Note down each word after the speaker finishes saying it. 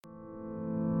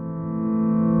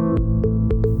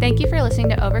Thank you for listening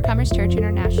to Overcomers Church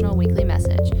International Weekly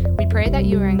Message. We pray that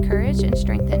you are encouraged and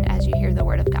strengthened as you hear the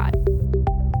Word of God.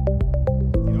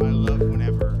 You know, I love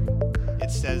whenever it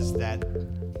says that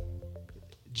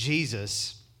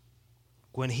Jesus,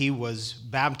 when he was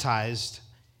baptized,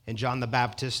 and John the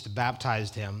Baptist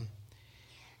baptized him,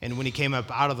 and when he came up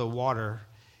out of the water,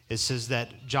 it says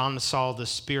that John saw the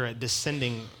Spirit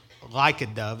descending like a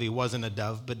dove. He wasn't a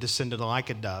dove, but descended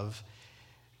like a dove,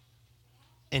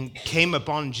 and came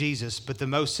upon Jesus. But the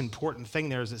most important thing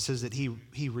there is it says that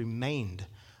he remained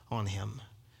on him.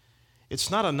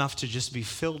 It's not enough to just be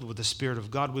filled with the Spirit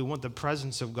of God. We want the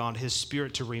presence of God, his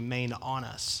Spirit, to remain on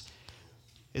us.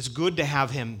 It's good to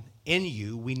have him in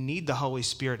you. We need the Holy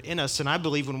Spirit in us. And I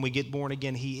believe when we get born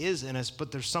again, he is in us.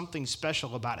 But there's something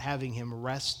special about having him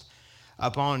rest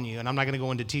upon you. And I'm not going to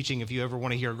go into teaching. If you ever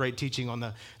want to hear a great teaching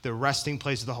on the resting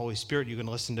place of the Holy Spirit, you can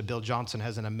listen to Bill Johnson,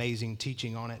 has an amazing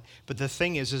teaching on it. But the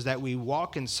thing is that we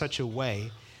walk in such a way,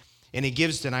 and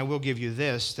I will give you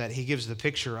this, that he gives the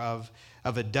picture of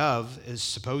a dove is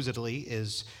supposedly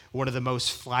is one of the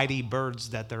most flighty birds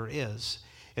that there is.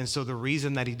 And so the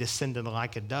reason that he descended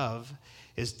like a dove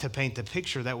is to paint the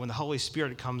picture that when the Holy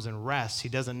Spirit comes and rests, he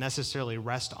doesn't necessarily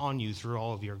rest on you through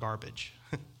all of your garbage.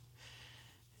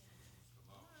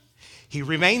 He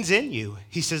remains in you.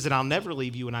 He says that I'll never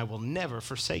leave you and I will never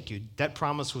forsake you. That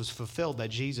promise was fulfilled that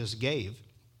Jesus gave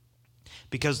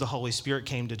because the Holy Spirit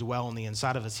came to dwell on the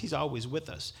inside of us. He's always with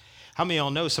us. How many of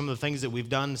y'all know some of the things that we've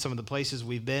done, some of the places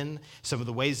we've been, some of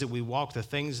the ways that we walk, the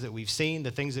things that we've seen,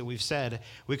 the things that we've said?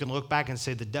 We can look back and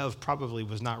say the dove probably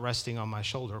was not resting on my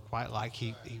shoulder quite like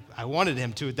I wanted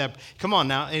him to. Come on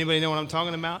now, anybody know what I'm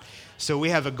talking about? So we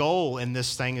have a goal in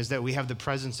this thing is that we have the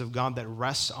presence of God that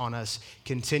rests on us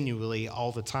continually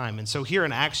all the time. And so here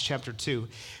in Acts chapter 2,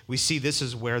 we see this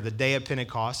is where the day of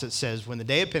Pentecost, it says, when the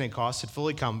day of Pentecost had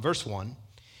fully come, verse 1,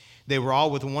 they were all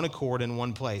with one accord in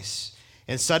one place.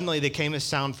 And suddenly there came a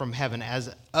sound from heaven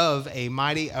as of a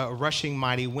rushing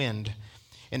mighty wind,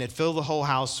 and it filled the whole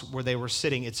house where they were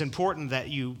sitting. It's important that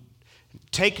you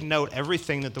take note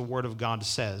everything that the Word of God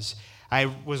says. I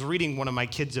was reading one of my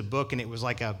kids a book, and it was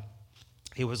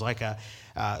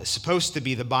supposed to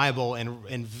be the Bible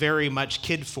in very much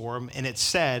kid form, and it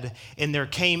said, and there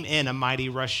came in a mighty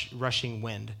rushing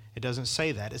wind. It doesn't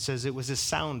say that. It says it was the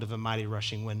sound of a mighty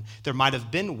rushing wind. There might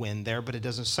have been wind there, but it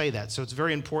doesn't say that. So it's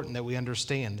very important that we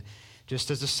understand,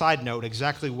 just as a side note,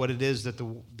 exactly what it is that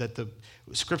the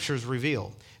scriptures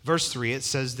reveal. Verse 3, it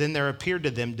says, then there appeared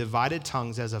to them divided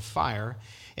tongues as of fire,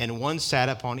 and one sat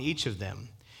upon each of them.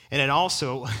 And it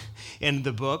also, in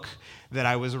the book that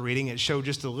I was reading, it showed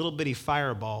just a little bitty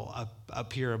fireball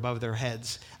up here above their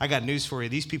heads. I got news for you.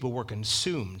 These people were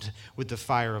consumed with the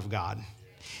fire of God.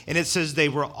 And it says they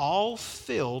were all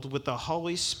filled with the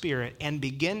Holy Spirit and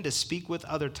began to speak with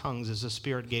other tongues as the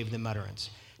Spirit gave them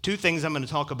utterance. Two things I'm going to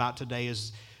talk about today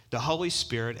is the Holy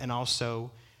Spirit and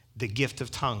also the gift of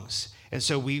tongues. And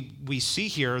so we see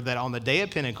here that on the day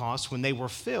of Pentecost, when they were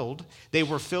filled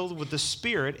with the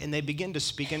Spirit and they began to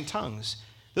speak in tongues.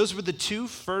 Those were the two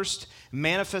first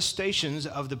manifestations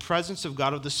of the presence of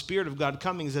God, of the Spirit of God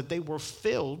coming, is that they were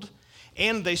filled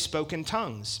and they spoke in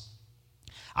tongues.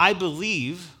 I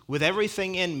believe with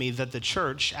everything in me that the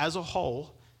church as a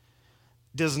whole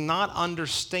does not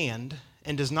understand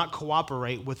and does not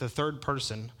cooperate with the third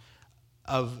person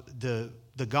of the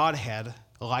Godhead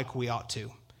like we ought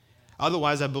to.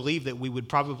 Otherwise, I believe that we would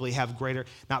probably have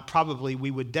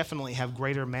we would definitely have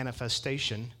greater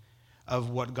manifestation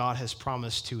of what God has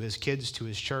promised to his kids, to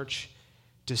his church,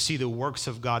 to see the works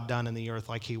of God done in the earth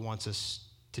like he wants us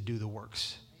to do the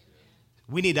works.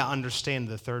 We need to understand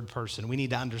the third person. We need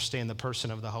to understand the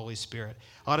person of the Holy Spirit.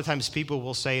 A lot of times people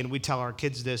will say, and we tell our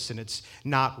kids this, and it's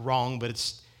not wrong, but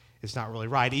it's not really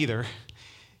right either.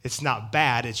 It's not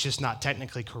bad. It's just not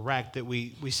technically correct that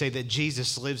we say that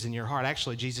Jesus lives in your heart.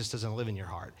 Actually, Jesus doesn't live in your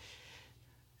heart.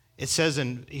 It says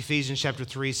in Ephesians chapter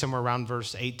 3, somewhere around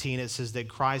verse 18, it says that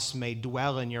Christ may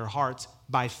dwell in your hearts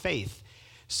by faith.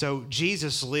 So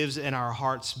Jesus lives in our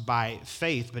hearts by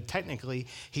faith, but technically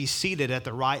he's seated at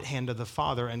the right hand of the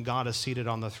Father and God is seated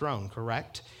on the throne,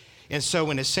 correct? And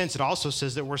so in a sense, it also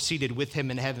says that we're seated with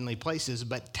him in heavenly places,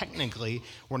 but technically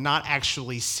we're not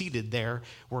actually seated there.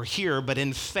 We're here, but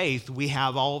in faith, we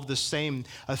have all of the same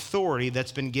authority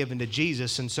that's been given to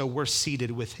Jesus, and so we're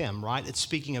seated with him, right? It's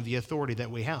speaking of the authority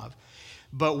that we have.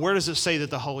 But where does it say that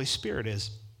the Holy Spirit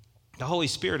is? The Holy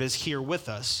Spirit is here with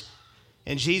us.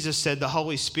 And Jesus said, the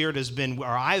Holy Spirit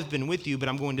I've been with you, but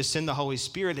I'm going to send the Holy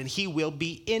Spirit and he will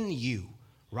be in you,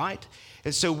 right?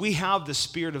 And so we have the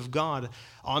Spirit of God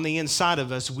on the inside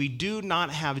of us. We do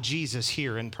not have Jesus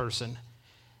here in person.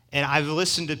 And I've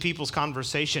listened to people's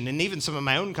conversation and even some of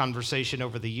my own conversation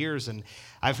over the years, and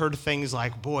I've heard things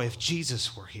like, boy, if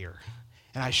Jesus were here,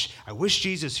 and I wish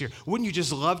Jesus here. Wouldn't you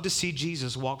just love to see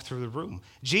Jesus walk through the room?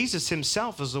 Jesus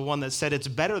himself is the one that said, it's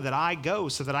better that I go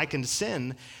so that I can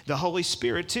send the Holy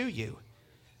Spirit to you.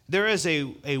 There is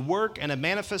a work and a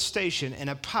manifestation and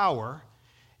a power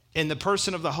in the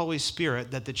person of the Holy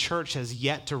Spirit that the church has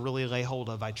yet to really lay hold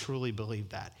of. I truly believe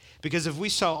that. Because if we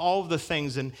saw all of the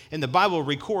things, and the Bible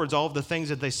records all of the things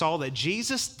that they saw that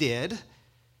Jesus did,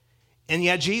 and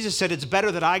yet Jesus said, it's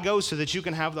better that I go so that you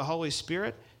can have the Holy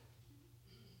Spirit.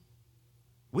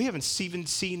 We haven't even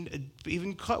seen,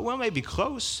 maybe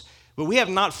close, but we have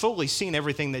not fully seen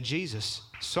everything that Jesus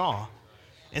saw.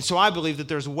 And so I believe that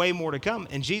there's way more to come.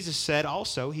 And Jesus said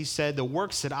also, he said, the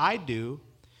works that I do,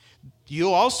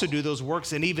 you'll also do those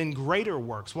works and even greater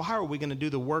works. Well, how are we going to do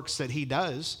the works that he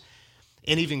does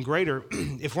and even greater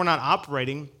if we're not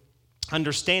operating,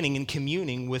 understanding, and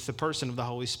communing with the person of the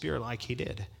Holy Spirit like he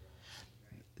did?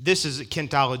 This is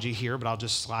Kentology here, but I'll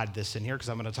just slide this in here because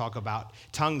I'm going to talk about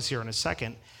tongues here in a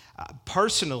second.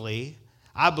 Personally,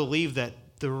 I believe that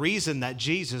the reason that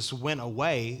Jesus went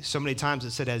away, so many times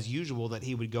it said as usual that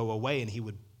he would go away and he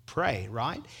would pray,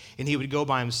 right? And he would go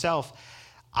by himself.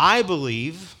 I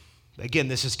believe, again,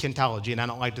 this is Kentology, and I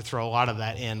don't like to throw a lot of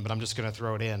that in, but I'm just going to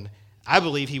throw it in. I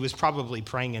believe he was probably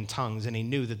praying in tongues, and he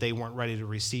knew that they weren't ready to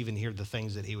receive and hear the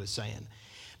things that he was saying.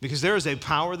 Because there is a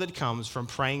power that comes from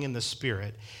praying in the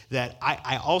Spirit that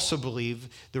I also believe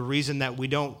the reason that we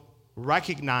don't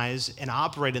recognize and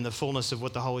operate in the fullness of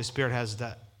what the Holy Spirit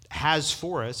has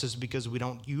for us is because we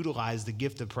don't utilize the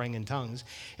gift of praying in tongues.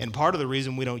 And part of the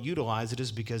reason we don't utilize it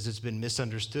is because it's been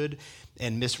misunderstood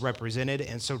and misrepresented.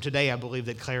 And so today I believe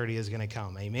that clarity is going to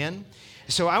come. Amen?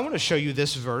 So I want to show you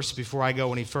this verse before I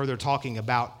go any further talking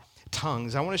about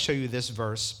tongues. I want to show you this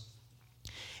verse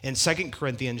in 2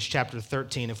 Corinthians chapter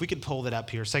 13. If we could pull that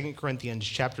up here, 2 Corinthians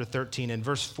chapter 13 and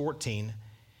verse 14.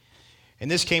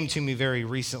 And this came to me very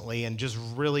recently and just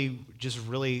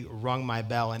really rung my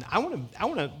bell. And I want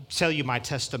to tell you my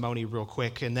testimony real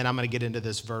quick, and then I'm going to get into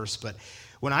this verse. But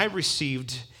when I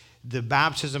received the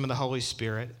baptism of the Holy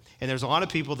Spirit, and there's a lot of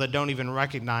people that don't even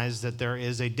recognize that there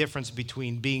is a difference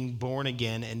between being born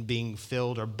again and being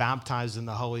filled or baptized in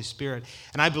the Holy Spirit.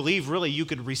 And I believe really you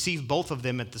could receive both of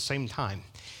them at the same time.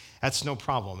 That's no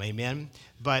problem, amen?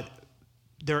 But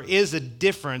there is a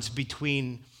difference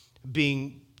between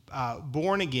being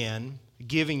born again,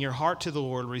 giving your heart to the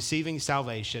Lord, receiving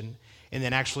salvation, and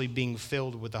then actually being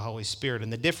filled with the Holy Spirit.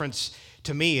 And the difference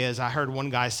to me is, I heard one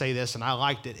guy say this, and I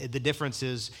liked it. The difference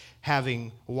is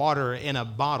having water in a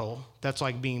bottle. That's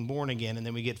like being born again, and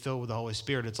then we get filled with the Holy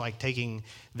Spirit. It's like taking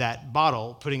that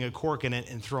bottle, putting a cork in it,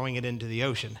 and throwing it into the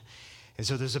ocean. And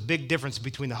so there's a big difference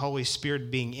between the Holy Spirit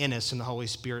being in us and the Holy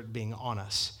Spirit being on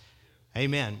us.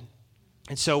 Amen.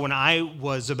 And so when I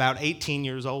was about 18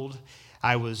 years old,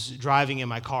 I was driving in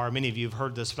my car. Many of you have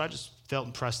heard this, but I just felt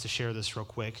impressed to share this real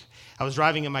quick. I was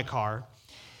driving in my car,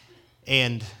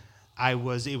 and it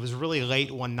was really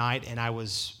late one night, and I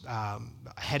was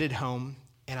headed home,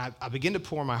 and I began to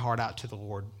pour my heart out to the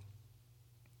Lord.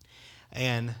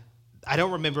 And I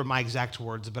don't remember my exact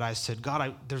words, but I said,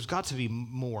 God, there's got to be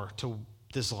more to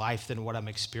this life than what I'm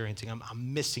experiencing.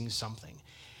 I'm missing something.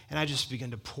 And I just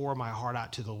began to pour my heart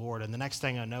out to the Lord. And the next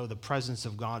thing I know, the presence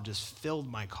of God just filled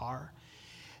my car.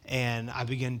 And I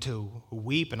began to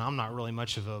weep, and I'm not really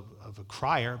much of a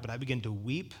crier, but I began to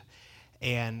weep.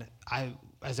 And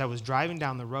as I was driving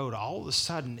down the road, all of a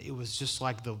sudden, it was just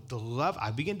like the love.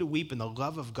 I began to weep, and the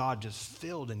love of God just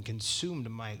filled and consumed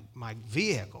my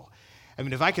vehicle. I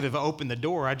mean, if I could have opened the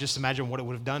door, I just imagine what it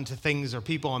would have done to things or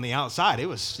people on the outside. It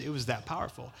was that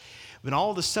powerful. But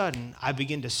all of a sudden, I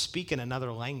began to speak in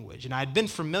another language. And I had been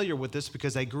familiar with this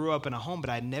because I grew up in a home, but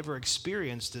I had never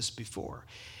experienced this before.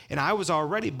 And I was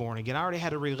already born again. I already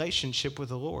had a relationship with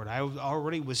the Lord. I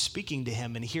already was speaking to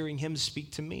him and hearing him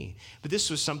speak to me. But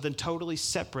this was something totally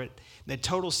separate, a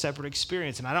total separate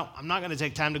experience. And I'm not going to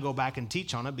take time to go back and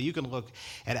teach on it, but you can look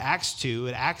at Acts 2,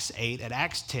 at Acts 8, at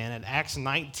Acts 10, at Acts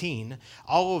 19.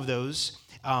 All of those,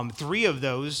 3 of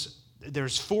those,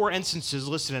 there's 4 instances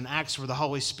listed in Acts where the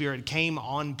Holy Spirit came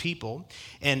on people,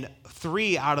 and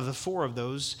 3 out of the 4 of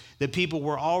those, the people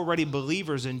were already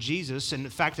believers in Jesus. And in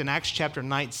fact, in Acts chapter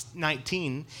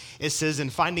 19, it says,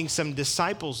 in finding some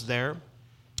disciples there,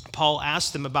 Paul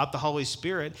asked them about the Holy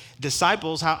Spirit.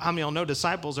 Disciples, how many of y'all know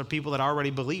disciples are people that already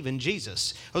believe in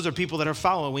Jesus? Those are people that are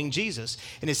following Jesus.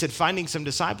 And he said, finding some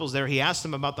disciples there, he asked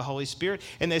them about the Holy Spirit,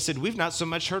 and they said, we've not so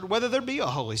much heard whether there be a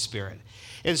Holy Spirit.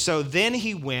 And so then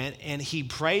he went and he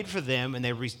prayed for them, and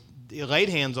laid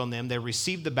hands on them, they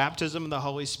received the baptism of the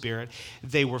Holy Spirit,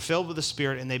 they were filled with the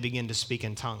Spirit, and they began to speak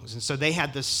in tongues. And so they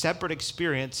had this separate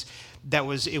experience it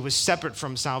was separate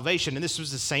from salvation. And this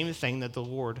was the same thing that the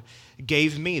Lord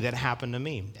gave me that happened to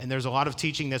me. And there's a lot of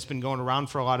teaching that's been going around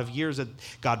for a lot of years that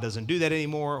God doesn't do that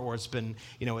anymore, or it's been,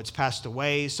 it's passed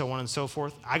away, so on and so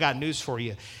forth. I got news for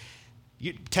you.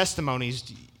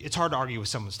 Testimonies, it's hard to argue with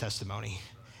someone's testimony.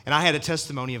 And I had a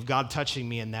testimony of God touching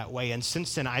me in that way. And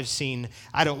since then, I've seen,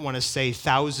 I don't want to say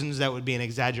thousands, that would be an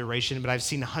exaggeration, but I've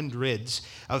seen hundreds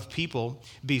of people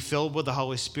be filled with the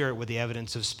Holy Spirit with the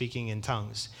evidence of speaking in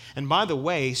tongues. And by the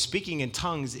way, speaking in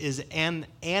tongues is an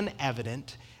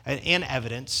evidence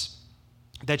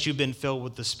that you've been filled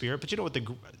with the Spirit. But you know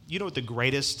what the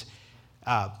greatest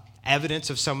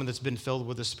evidence of someone that's been filled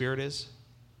with the Spirit is?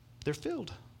 They're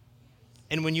filled.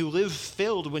 And when you live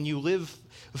filled, when you live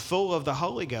full of the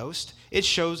Holy Ghost, it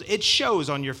shows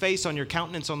on your face, on your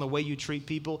countenance, on the way you treat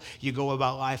people, you go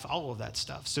about life, all of that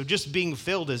stuff. So just being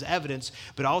filled is evidence,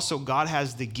 but also God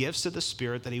has the gifts of the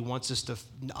Spirit that he wants us to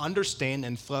understand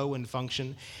and flow and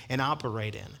function and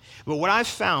operate in. But what I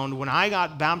found when I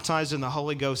got baptized in the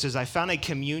Holy Ghost is I found a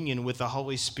communion with the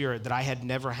Holy Spirit that I had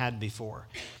never had before.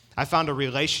 I found a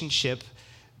relationship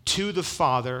to the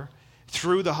Father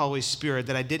through the Holy Spirit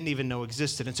that I didn't even know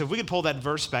existed. And so if we could pull that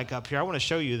verse back up here, I want to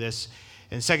show you this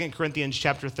in 2 Corinthians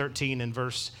chapter 13 and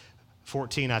verse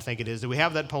 14, I think it is. Do we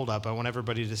have that pulled up? I want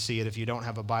everybody to see it. If you don't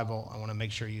have a Bible, I want to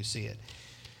make sure you see it.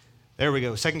 There we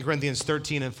go, 2 Corinthians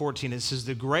 13 and 14. It says,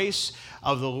 the grace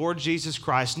of the Lord Jesus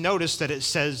Christ. Notice that it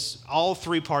says all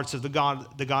three parts of the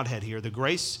Godhead here. The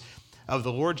grace of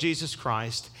the Lord Jesus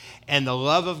Christ and the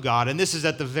love of God. And this is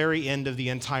at the very end of the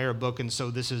entire book. And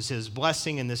so this is his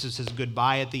blessing and this is his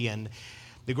goodbye at the end.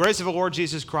 The grace of the Lord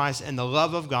Jesus Christ and the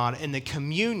love of God and the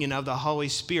communion of the Holy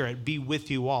Spirit be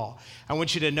with you all. I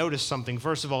want you to notice something.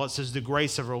 First of all, it says the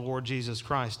grace of our Lord Jesus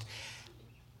Christ.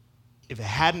 If it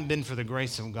hadn't been for the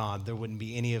grace of God, there wouldn't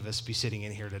be any of us be sitting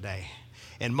in here today.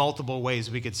 In multiple ways,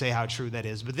 we could say how true that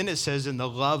is. But then it says in the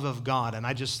love of God. And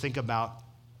I just think about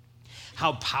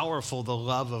how powerful the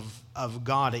love of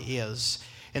God is,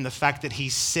 and the fact that he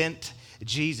sent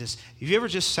Jesus. Have you ever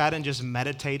just sat and just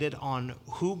meditated on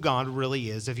who God really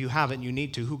is? If you haven't, you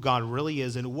need to, who God really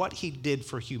is and what he did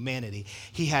for humanity.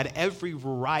 He had every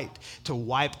right to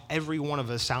wipe every one of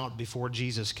us out before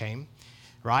Jesus came,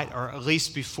 right? Or at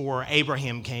least before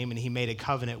Abraham came and he made a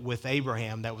covenant with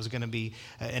Abraham that was going to be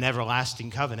an everlasting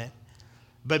covenant.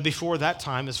 But before that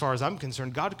time, as far as I'm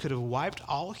concerned, God could have wiped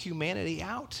all humanity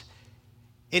out.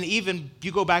 And even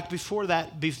you go back before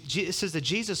that, it says that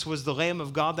Jesus was the Lamb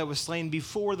of God that was slain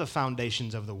before the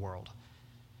foundations of the world.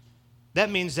 That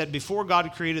means that before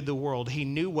God created the world, he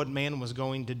knew what man was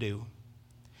going to do.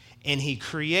 And he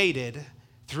created,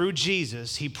 through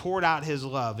Jesus, he poured out his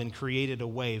love and created a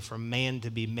way for man to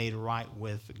be made right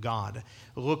with God,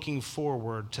 looking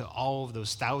forward to all of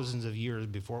those thousands of years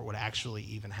before it would actually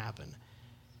even happen.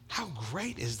 How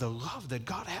great is the love that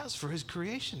God has for his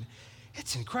creation?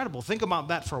 It's incredible. Think about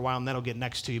that for a while, and that'll get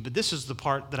next to you. But this is the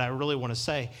part that I really want to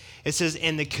say. It says,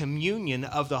 and the communion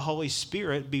of the Holy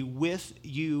Spirit be with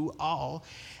you all.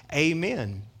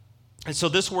 Amen. And so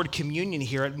this word communion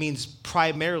here, it means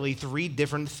primarily three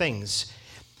different things.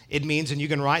 It means, and you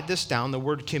can write this down, the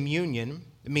word communion,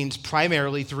 it means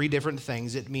primarily three different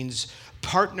things. It means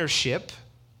partnership.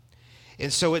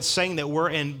 And so it's saying that we're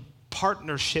in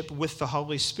partnership with the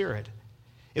Holy Spirit.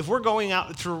 If we're going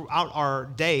out throughout our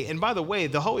day, and by the way,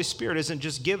 the Holy Spirit isn't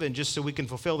just given just so we can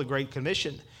fulfill the Great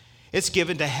Commission. It's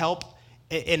given to help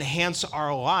enhance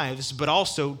our lives, but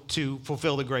also to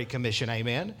fulfill the Great Commission,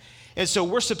 amen? And so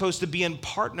we're supposed to be in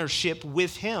partnership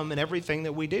with him in everything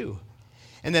that we do.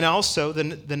 And then also,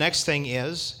 the next thing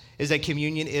is that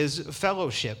communion is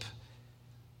fellowship.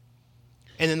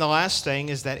 And then the last thing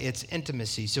is that it's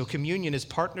intimacy. So communion is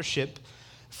partnership,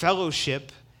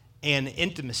 fellowship, and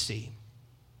intimacy.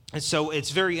 And so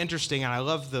it's very interesting, and I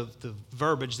love the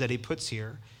verbiage that he puts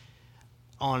here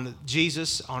on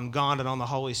Jesus, on God, and on the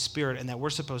Holy Spirit, and that we're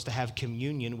supposed to have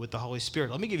communion with the Holy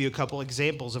Spirit. Let me give you a couple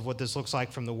examples of what this looks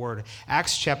like from the Word.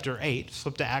 Acts chapter 8.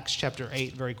 Flip to Acts chapter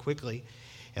 8 very quickly,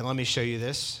 and let me show you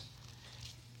this.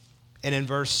 And in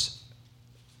verse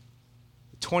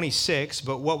 26,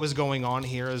 but what was going on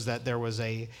here is that there was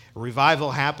a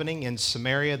revival happening in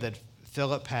Samaria that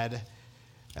Philip had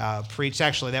preached.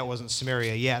 Actually, that wasn't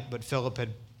Samaria yet, but Philip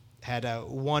had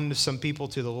won some people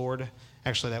to the Lord.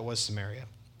 Actually, that was Samaria.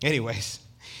 Anyways,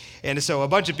 and so a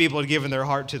bunch of people had given their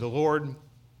heart to the Lord,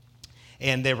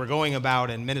 and they were going about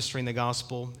and ministering the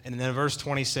gospel. And then in verse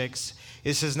 26,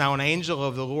 it says, now an angel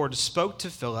of the Lord spoke to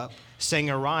Philip, saying,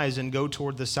 arise and go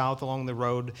toward the south along the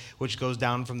road which goes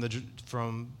down from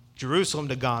Jerusalem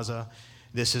to Gaza,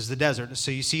 this is the desert. So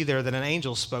you see there that an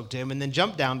angel spoke to him. And then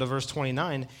jump down to verse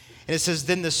 29. And it says,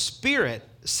 then the Spirit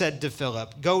said to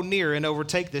Philip, go near and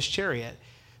overtake this chariot.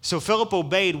 So Philip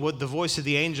obeyed what the voice of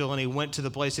the angel, and he went to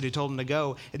the place that he told him to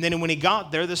go. And then when he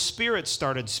got there, the Spirit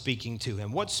started speaking to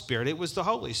him. What Spirit? It was the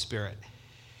Holy Spirit.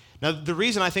 Now, the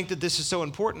reason I think that this is so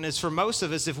important is for most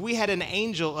of us, if we had an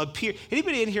angel appear,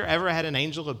 anybody in here ever had an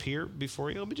angel appear before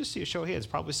you? Let me just see a show of hands.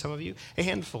 Probably some of you, a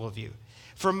handful of you.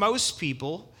 For most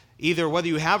people, either whether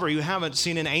you have or you haven't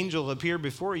seen an angel appear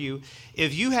before you,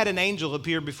 if you had an angel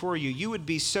appear before you, you would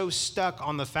be so stuck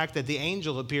on the fact that the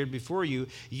angel appeared before you,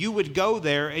 you would go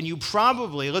there and you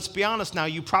probably, let's be honest now,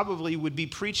 you probably would be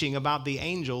preaching about the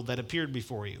angel that appeared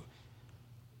before you.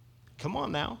 Come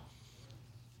on now.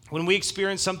 When we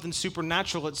experience something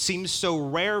supernatural, it seems so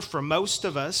rare for most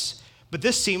of us, but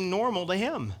this seemed normal to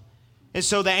him. And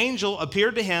so the angel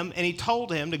appeared to him, and he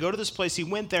told him to go to this place. He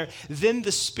went there. Then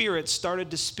the Spirit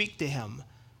started to speak to him.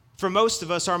 For most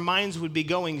of us, our minds would be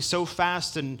going so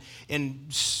fast and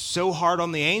so hard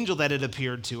on the angel that it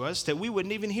appeared to us that we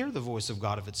wouldn't even hear the voice of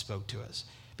God if it spoke to us.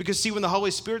 Because see, when the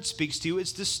Holy Spirit speaks to you,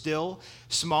 it's the still,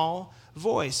 small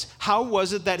voice. How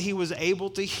was it that he was able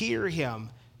to hear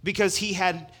him? Because he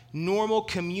had normal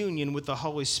communion with the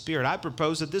Holy Spirit. I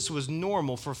propose that this was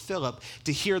normal for Philip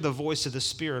to hear the voice of the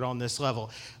Spirit on this level.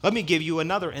 Let me give you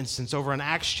another instance over in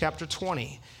Acts chapter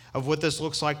 20 of what this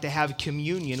looks like to have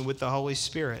communion with the Holy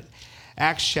Spirit.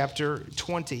 Acts chapter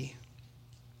 20.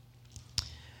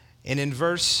 And in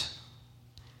verse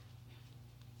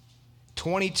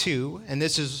 22, and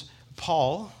this is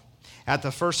Paul at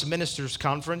the first ministers'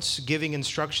 conference giving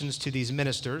instructions to these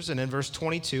ministers. And in verse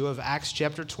 22 of Acts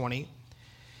chapter 20,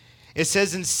 it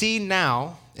says, and see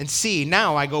now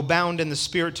I go bound in the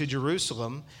Spirit to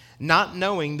Jerusalem, not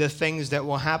knowing the things that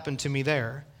will happen to me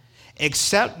there,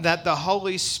 except that the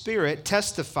Holy Spirit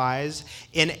testifies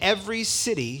in every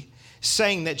city,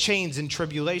 saying that chains and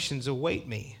tribulations await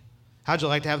me. How'd you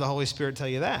like to have the Holy Spirit tell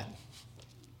you that?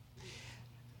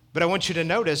 But I want you to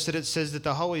notice that it says that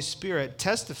the Holy Spirit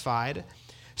testified.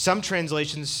 Some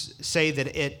translations say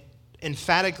that it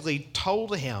emphatically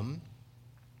told him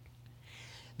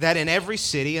that in every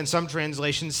city, and some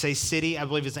translations say city, I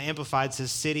believe it's Amplified,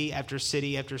 says city after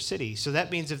city after city. So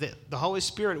that means if the Holy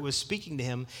Spirit was speaking to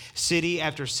him city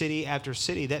after city after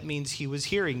city, that means he was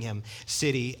hearing him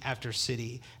city after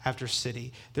city after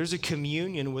city. There's a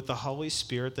communion with the Holy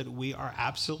Spirit that we are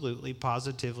absolutely,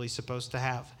 positively supposed to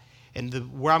have. And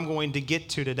where I'm going to get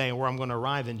to today, and where I'm going to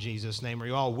arrive in Jesus' name, are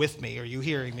you all with me? Are you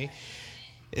hearing me?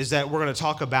 Is that we're going to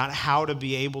talk about how to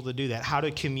be able to do that, how to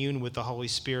commune with the Holy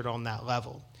Spirit on that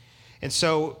level. And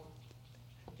so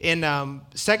in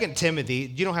 2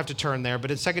 Timothy, you don't have to turn there,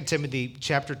 but in 2 Timothy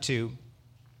chapter 2,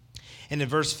 and in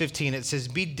verse 15, it says,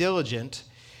 be diligent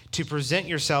to present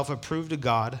yourself approved to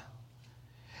God,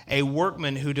 a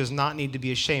workman who does not need to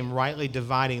be ashamed, rightly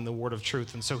dividing the word of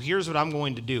truth. And so here's what I'm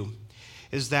going to do.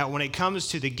 Is that when it comes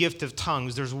to the gift of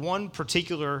tongues, there's one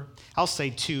particular, I'll say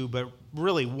two, but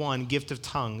really one gift of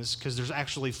tongues, because there's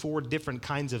actually 4 different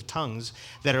kinds of tongues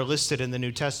that are listed in the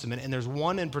New Testament. And there's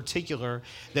one in particular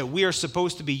that we are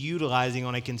supposed to be utilizing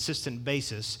on a consistent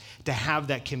basis to have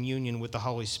that communion with the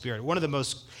Holy Spirit. One of the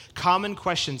most common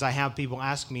questions I have people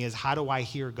ask me is, how do I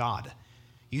hear God?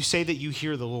 You say that you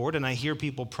hear the Lord, and I hear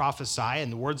people prophesy, and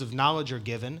the words of knowledge are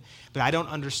given, but I don't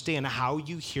understand how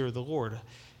you hear the Lord.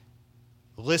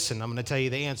 Listen, I'm going to tell you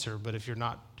the answer, but if you're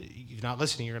not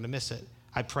listening, you're going to miss it.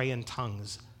 I pray in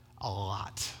tongues a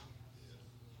lot.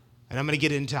 And I'm going to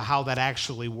get into how that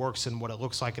actually works and what it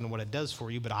looks like and what it does for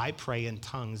you, but I pray in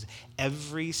tongues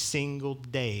every single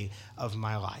day of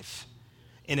my life.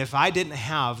 And if I didn't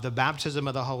have the baptism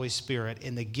of the Holy Spirit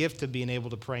and the gift of being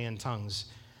able to pray in tongues,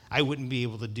 I wouldn't be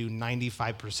able to do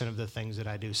 95% of the things that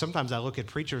I do. Sometimes I look at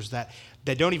preachers that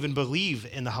don't even believe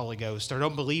in the Holy Ghost or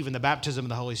don't believe in the baptism of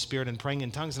the Holy Spirit and praying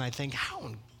in tongues, and I think, how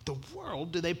in the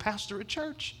world do they pastor a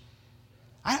church?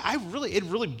 It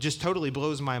really just totally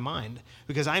blows my mind,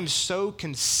 because I'm so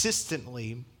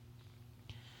consistently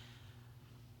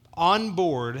on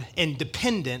board and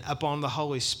dependent upon the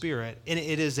Holy Spirit,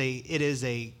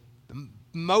 and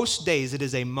most days it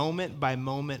is a moment by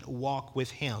moment walk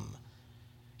with Him,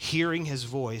 hearing His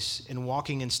voice and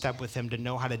walking in step with Him to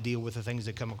know how to deal with the things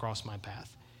that come across my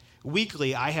path.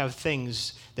 Weekly, I have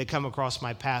things that come across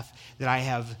my path that I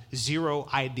have zero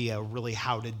idea really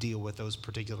how to deal with those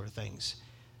particular things.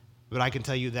 But I can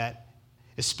tell you that,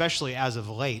 especially as of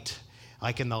late,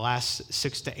 like in the last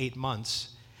 6 to 8 months,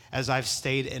 as I've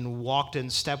stayed and walked in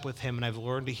step with him and I've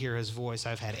learned to hear his voice,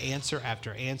 I've had answer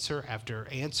after answer after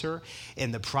answer,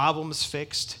 and the problem's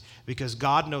fixed because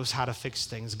God knows how to fix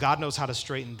things. God knows how to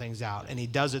straighten things out, and he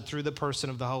does it through the person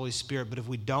of the Holy Spirit. But if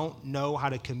we don't know how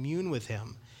to commune with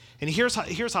him, and here's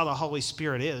how the Holy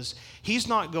Spirit is, he's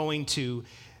not going to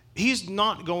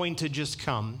just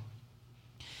come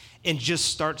and just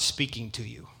start speaking to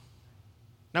you.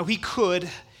 Now, he could,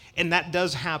 and that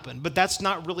does happen, but that's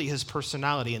not really his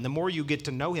personality. And the more you get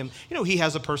to know him, he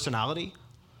has a personality.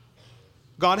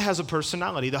 God has a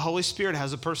personality. The Holy Spirit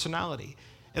has a personality.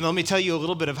 And let me tell you a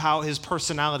little bit of how his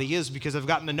personality is, because I've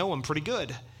gotten to know him pretty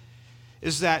good,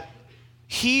 is that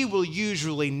he will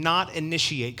usually not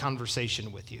initiate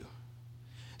conversation with you.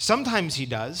 Sometimes he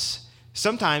does.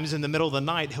 Sometimes in the middle of the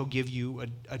night, he'll give you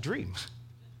a dream,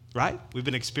 right? We've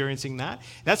been experiencing that.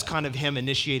 That's kind of him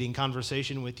initiating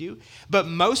conversation with you. But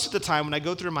most of the time when I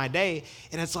go through my day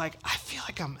and it's like, I feel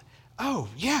like oh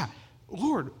yeah,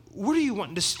 Lord, what are you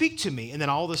wanting to speak to me? And then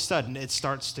all of a sudden it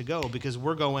starts to go, because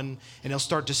we're going, and he'll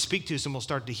start to speak to us and we'll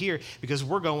start to hear, because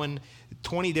we're going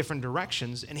 20 different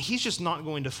directions, and he's just not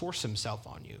going to force himself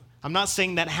on you. I'm not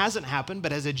saying that hasn't happened,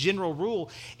 but as a general rule,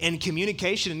 in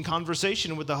communication and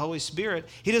conversation with the Holy Spirit,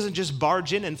 he doesn't just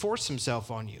barge in and force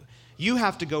himself on you. You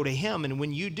have to go to him, and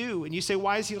when you do, and you say,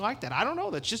 why is he like that? I don't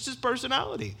know. That's just his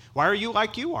personality. Why are you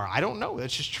like you are? I don't know.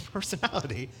 That's just your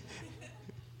personality.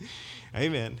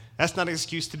 Amen. That's not an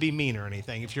excuse to be mean or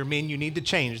anything. If you're mean, you need to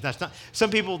change. That's not. Some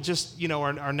people just,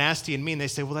 are nasty and mean. They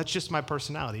say, well, that's just my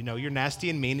personality. No, you're nasty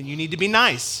and mean, and you need to be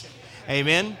nice.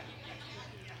 Amen.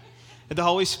 The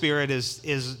Holy Spirit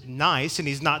is nice, and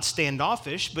he's not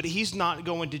standoffish, but he's not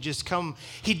going to just come.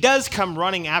 He does come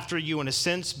running after you in a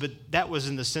sense, but that was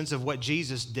in the sense of what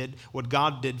Jesus did, what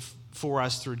God did for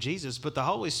us through Jesus. But the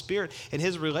Holy Spirit and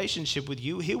his relationship with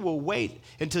you, he will wait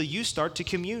until you start to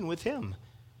commune with him.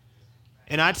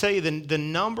 And I tell you, the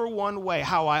number one way,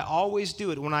 how I always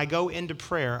do it when I go into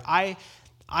prayer, I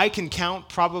can count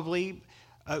probably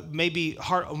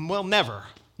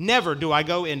never do I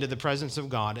go into the presence of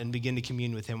God and begin to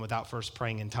commune with him without first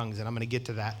praying in tongues. And I'm going to get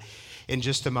to that in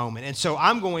just a moment. And so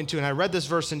I'm going to, and I read this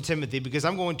verse in Timothy because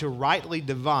I'm going to rightly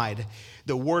divide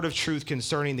the word of truth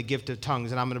concerning the gift of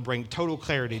tongues, and I'm going to bring total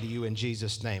clarity to you in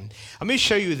Jesus' name. Let me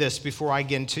show you this before I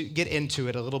get into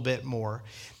it a little bit more.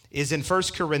 Is in 1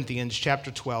 Corinthians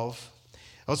chapter 12.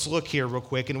 Let's look here real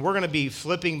quick, and we're going to be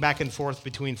flipping back and forth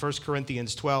between 1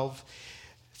 Corinthians 12,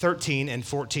 13, and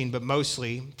 14, but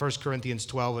mostly 1 Corinthians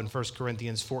 12 and 1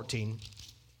 Corinthians 14.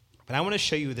 But I want to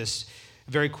show you this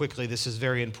very quickly. This is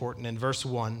very important. In verse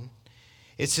 1,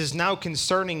 it says, now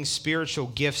concerning spiritual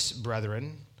gifts,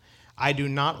 brethren, I do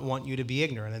not want you to be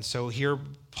ignorant. And so here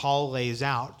Paul lays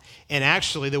out, and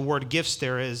actually the word gifts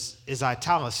there is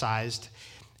italicized.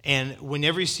 And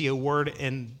whenever you see a word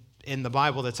in the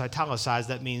Bible that's italicized,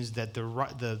 that means that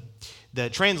the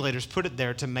translators put it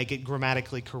there to make it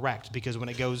grammatically correct, because when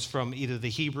it goes from either the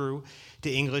Hebrew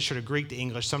to English or to Greek to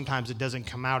English, sometimes it doesn't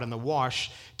come out in the wash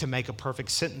to make a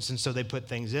perfect sentence, and so they put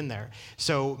things in there.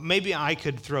 So maybe I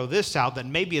could throw this out, that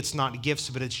maybe it's not gifts,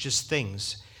 but it's just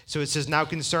things. So it says, now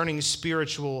concerning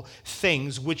spiritual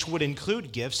things, which would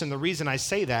include gifts. And the reason I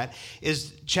say that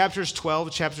is chapters 12,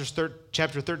 chapter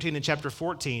 13, and chapter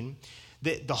 14,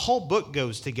 the whole book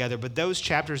goes together, but those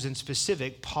chapters in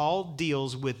specific, Paul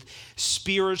deals with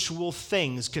spiritual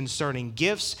things concerning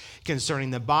gifts, concerning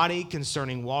the body,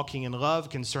 concerning walking in love,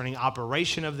 concerning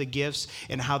operation of the gifts,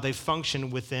 and how they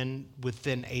function within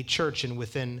a church and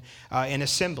within an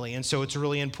assembly. And so it's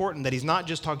really important that he's not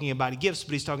just talking about gifts,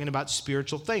 but he's talking about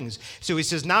spiritual things. So he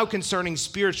says, now concerning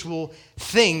spiritual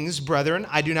things, brethren,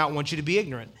 I do not want you to be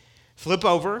ignorant. Flip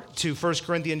over to 1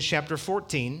 Corinthians chapter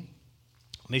 14.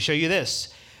 Let me show you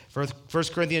this. 1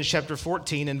 Corinthians chapter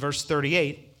 14 and verse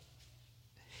 38.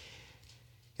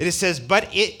 It says, but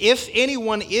if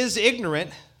anyone is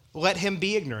ignorant, let him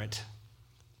be ignorant.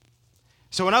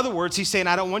 So in other words, he's saying,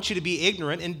 I don't want you to be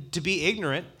ignorant. And to be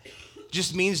ignorant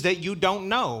just means that you don't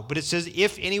know. But it says,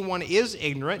 if anyone is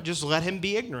ignorant, just let him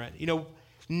be ignorant.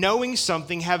 Knowing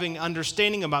something, having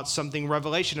understanding about something,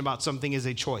 revelation about something is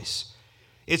a choice.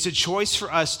 It's a choice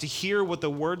for us to hear what the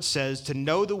word says, to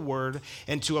know the word,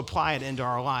 and to apply it into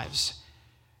our lives.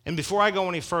 And before I go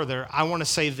any further, I want to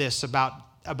say this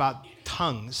about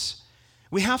tongues.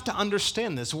 We have to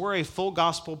understand this. We're a full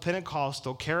gospel,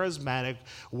 Pentecostal, charismatic,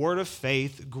 word of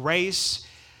faith, grace,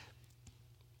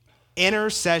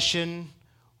 intercession,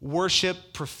 worship,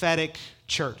 prophetic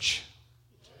church.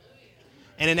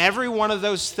 And in every one of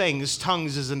those things,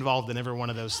 tongues is involved in every one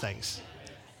of those things.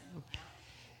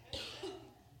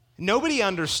 Nobody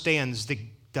understands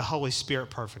the Holy Spirit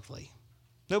perfectly.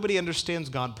 Nobody understands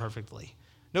God perfectly.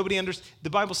 The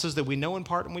Bible says that we know in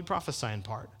part and we prophesy in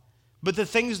part. But the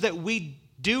things that we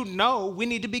do know, we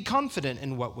need to be confident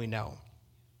in what we know.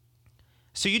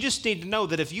 So you just need to know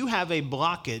that if you have a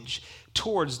blockage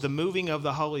towards the moving of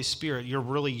the Holy Spirit,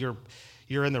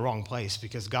 you're in the wrong place,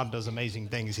 because God does amazing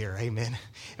things here. Amen.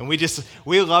 And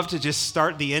we love to just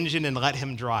start the engine and let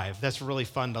him drive. That's really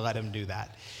fun to let him do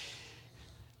that.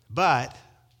 But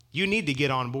you need to get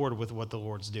on board with what the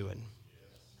Lord's doing.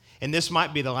 And this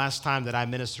might be the last time that I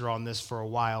minister on this for a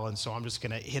while, and so I'm just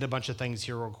going to hit a bunch of things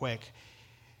here real quick.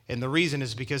 And the reason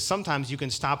is because sometimes you can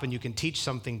stop and you can teach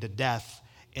something to death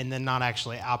and then not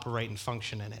actually operate and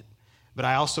function in it. But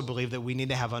I also believe that we need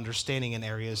to have understanding in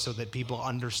areas so that people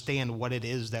understand what it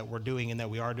is that we're doing and that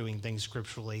we are doing things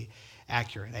scripturally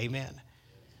accurate. Amen.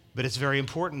 But it's very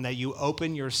important that you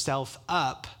open yourself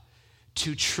up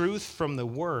to truth from the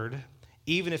Word,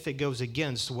 even if it goes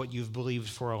against what you've believed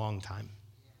for a long time.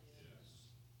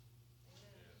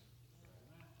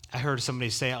 I heard somebody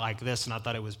say it like this, and I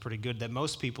thought it was pretty good, that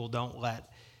most people don't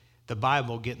let the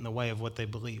Bible get in the way of what they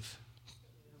believe.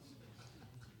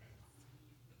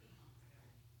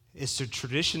 It's the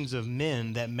traditions of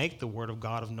men that make the Word of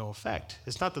God of no effect.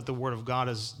 It's not that the Word of God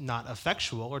is not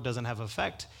effectual or doesn't have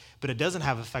effect, but it doesn't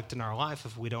have effect in our life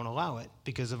if we don't allow it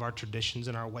because of our traditions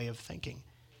and our way of thinking.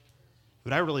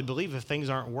 But I really believe if things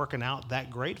aren't working out that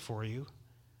great for you,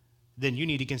 then you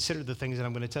need to consider the things that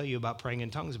I'm going to tell you about praying in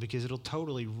tongues, because it'll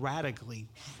totally, radically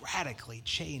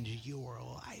change your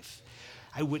life.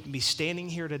 I wouldn't be standing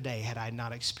here today had I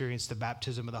not experienced the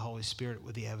baptism of the Holy Spirit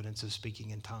with the evidence of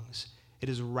speaking in tongues. It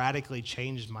has radically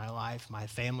changed my life, my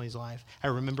family's life. I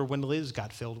remember when Liz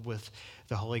got filled with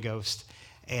the Holy Ghost,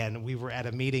 and we were at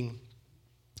a meeting,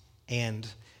 and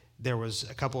there was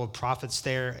a couple of prophets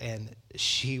there, and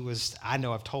I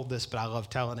know I've told this, but I love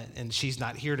telling it, and she's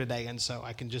not here today, and so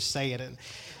I can just say it, and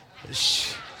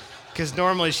because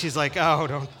normally she's like,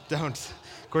 oh, don't.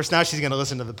 Of course, now she's going to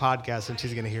listen to the podcast, and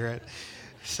she's going to hear it.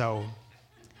 So,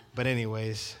 but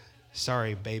anyways,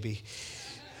 sorry, baby.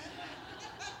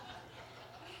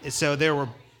 And so there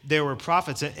were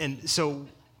prophets, and so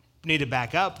need to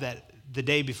back up that the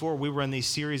day before we were in these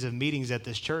series of meetings at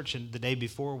this church, and the day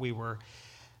before we were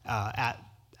at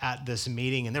this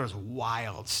meeting, and there was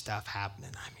wild stuff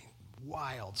happening. I mean,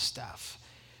 wild stuff.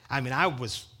 I mean, I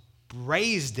was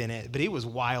raised in it, but it was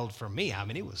wild for me. I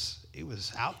mean, it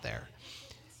was out there.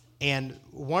 And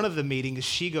one of the meetings,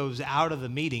 she goes out of the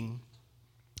meeting,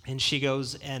 and she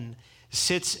goes and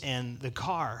sits in the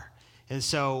car. And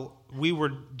so we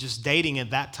were just dating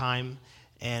at that time,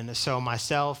 and so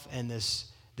myself and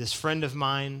this friend of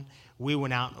mine, we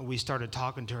went out and we started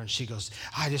talking to her, and she goes,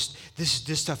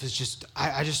 this stuff is just,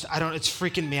 it's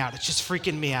freaking me out. It's just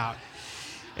freaking me out.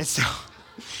 And so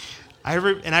I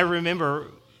remember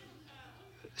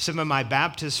some of my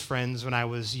Baptist friends when I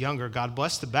was younger, God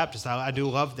bless the Baptists, I do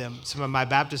love them. Some of my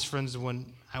Baptist friends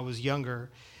when I was younger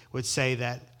would say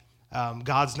that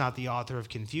God's not the author of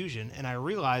confusion. And I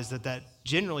realized that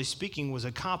generally speaking was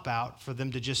a cop-out for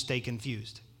them to just stay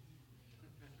confused.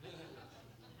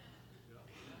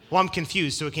 Well, I'm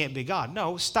confused, so it can't be God.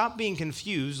 No, stop being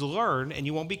confused, learn, and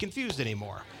you won't be confused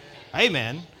anymore.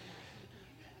 Amen.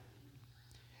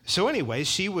 So anyways,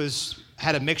 she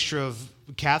had a mixture of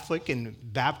Catholic and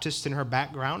Baptist in her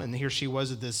background, and here she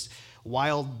was at this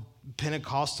wild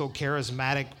Pentecostal,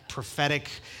 charismatic, prophetic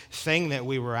thing that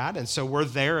we were at. And so we're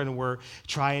there and we're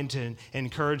trying to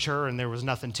encourage her, and there was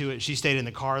nothing to it. She stayed in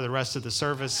the car the rest of the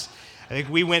service. I think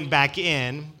we went back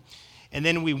in, and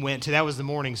then we went to, that was the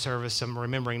morning service, I'm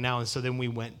remembering now. And so then we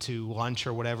went to lunch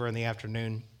or whatever in the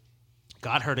afternoon.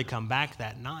 Got her to come back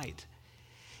that night.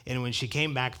 And when she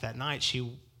came back that night,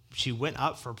 she went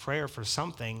up for prayer for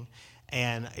something.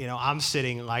 And, I'm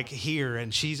sitting like here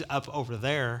and she's up over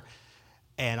there.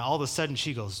 And all of a sudden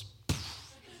she goes,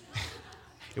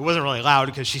 it wasn't really loud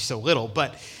because she's so little,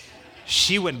 but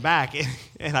she went back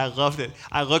and I loved it.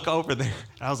 I look over there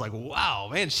and I was like, wow,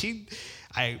 man, she's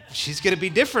going to be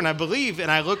different, I believe. And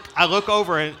I look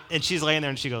over and she's laying there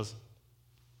and she goes,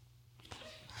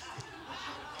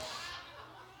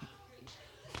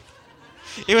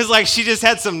 it was like she just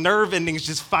had some nerve endings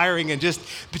just firing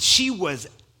but she was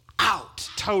out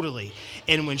totally.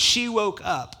 And when she woke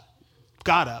up,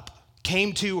 got up,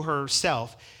 came to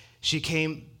herself, she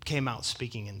came out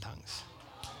speaking in tongues.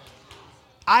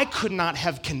 I could not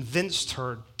have convinced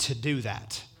her to do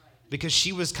that because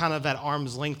she was kind of at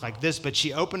arm's length like this, but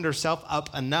she opened herself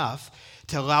up enough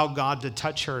to allow God to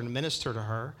touch her and minister to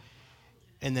her.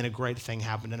 And then a great thing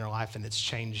happened in her life, and it's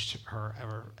changed her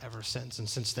ever since. And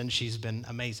since then, she's been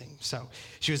amazing. So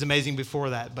she was amazing before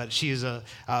that, but she is a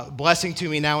blessing to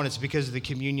me now, and it's because of the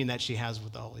communion that she has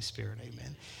with the Holy Spirit.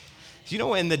 Amen. You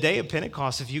know, in the day of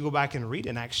Pentecost, if you go back and read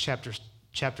in Acts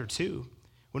chapter 2,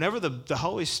 whenever the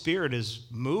Holy Spirit is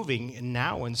moving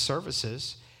now in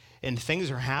services and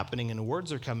things are happening and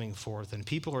words are coming forth and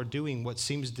people are doing what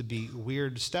seems to be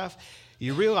weird stuff,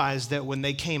 you realize that when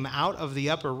they came out of the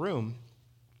upper room,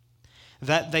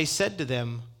 that they said to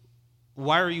them,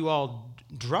 "Why are you all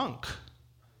drunk?"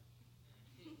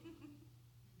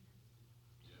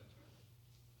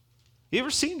 You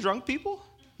ever seen drunk people?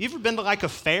 You ever been to like a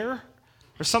fair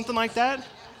or something like that?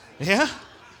 Yeah?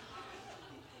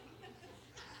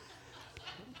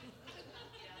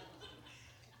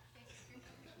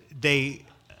 They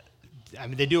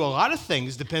do a lot of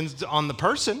things, depends on the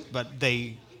person, but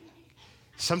they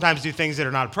sometimes do things that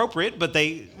are not appropriate, but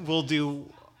they will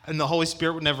do, and the Holy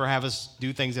Spirit would never have us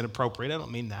do things inappropriate. I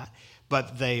don't mean that.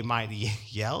 But they might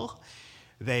yell.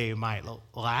 They might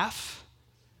laugh,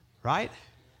 right?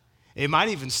 It might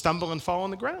even stumble and fall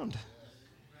on the ground.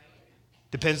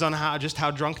 Depends on how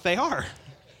drunk they are.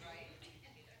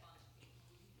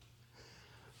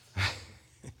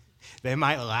 They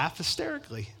might laugh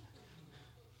hysterically.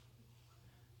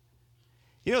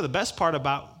 You know, the best part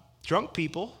about drunk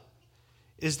people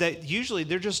is that usually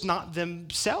they're just not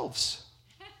themselves.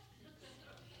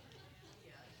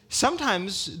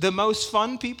 Sometimes the most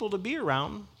fun people to be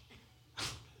around,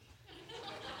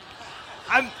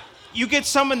 you get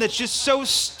someone that's just so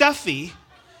stuffy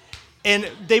and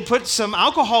they put some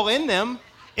alcohol in them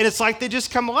and it's like they just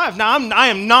come alive. Now, I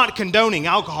am not condoning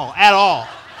alcohol at all.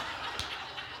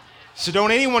 So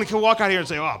don't anyone can walk out here and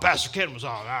say, "Oh, Pastor Ken was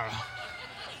all."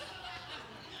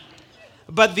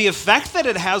 But the effect that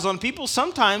it has on people,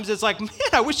 sometimes it's like, man,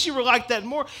 I wish you were like that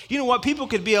more. You know what? People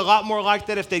could be a lot more like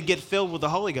that if they'd get filled with the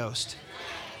Holy Ghost.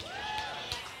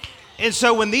 And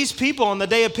so when these people on the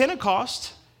day of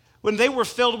Pentecost, when they were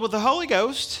filled with the Holy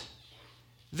Ghost,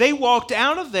 they walked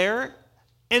out of there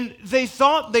and they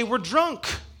thought they were drunk.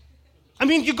 I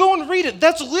mean, you go and read it.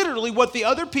 That's literally what the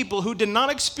other people who did not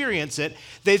experience it,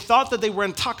 they thought that they were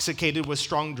intoxicated with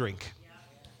strong drink.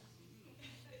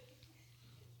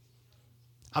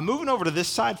 I'm moving over to this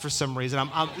side for some reason.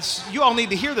 You all need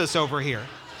to hear this over here.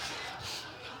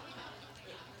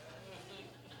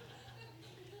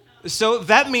 So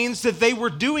that means that they were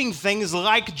doing things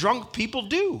like drunk people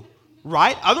do,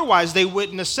 right? Otherwise, they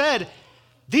wouldn't have said,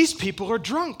 "These people are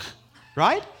drunk,"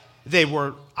 right?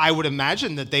 I would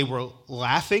imagine that they were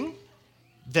laughing,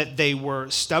 that they were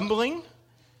stumbling,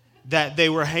 that they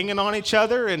were hanging on each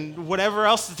other and whatever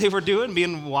else that they were doing,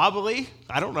 being wobbly.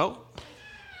 I don't know.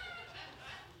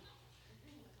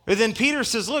 But then Peter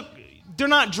says, look, they're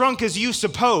not drunk as you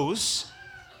suppose.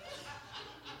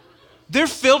 They're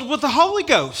filled with the Holy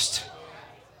Ghost.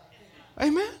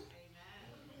 Amen.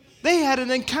 They had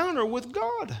an encounter with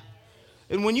God.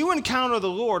 And when you encounter the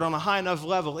Lord on a high enough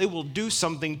level, it will do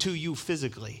something to you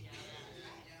physically.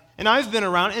 And I've been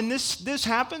around, and this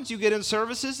happens. You get in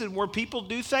services and where people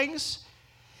do things.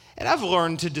 And I've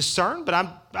learned to discern, but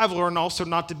I've learned also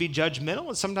not to be judgmental.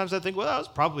 And sometimes I think, well, that was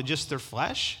probably just their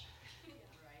flesh.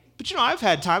 But you know, I've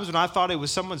had times when I thought it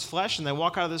was someone's flesh and they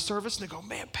walk out of the service and they go,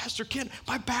 "Man, Pastor Ken,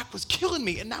 my back was killing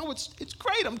me and now it's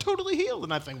great. I'm totally healed."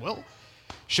 And I think, well,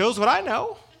 shows what I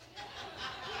know.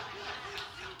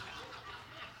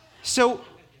 So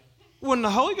when the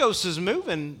Holy Ghost is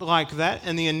moving like that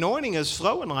and the anointing is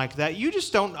flowing like that, you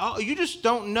just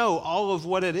don't know all of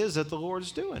what it is that the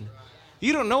Lord's doing.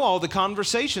 You don't know all the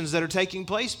conversations that are taking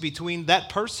place between that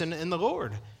person and the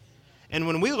Lord. And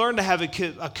when we learn to have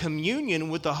a communion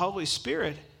with the Holy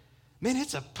Spirit, man,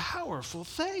 it's a powerful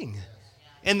thing.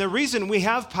 And the reason we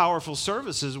have powerful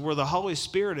services where the Holy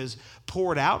Spirit is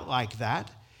poured out like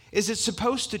that is it's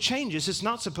supposed to change us. It's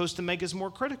not supposed to make us more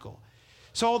critical.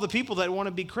 So all the people that want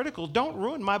to be critical, don't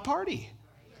ruin my party.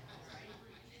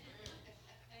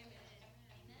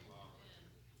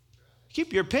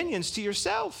 Keep your opinions to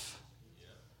yourself.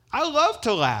 I love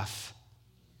to laugh.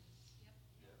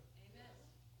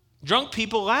 Drunk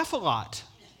people laugh a lot.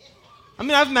 I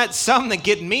mean, I've met some that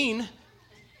get mean,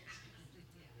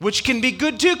 which can be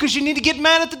good too, because you need to get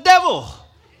mad at the devil.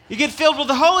 You get filled with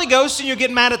the Holy Ghost and you get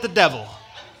mad at the devil.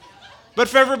 But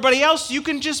for everybody else, you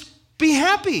can just be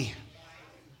happy.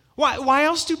 Why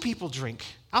else do people drink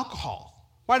alcohol?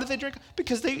 Why do they drink?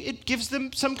 Because it gives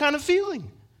them some kind of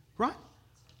feeling, right?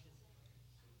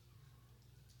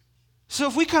 So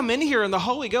if we come in here and the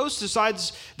Holy Ghost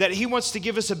decides that he wants to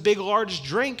give us a big, large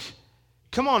drink,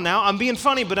 come on now, I'm being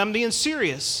funny, but I'm being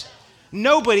serious.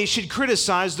 Nobody should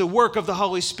criticize the work of the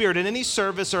Holy Spirit in any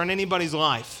service or in anybody's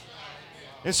life.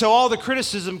 And so all the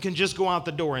criticism can just go out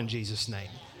the door in Jesus' name.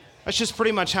 That's just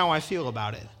pretty much how I feel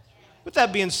about it. With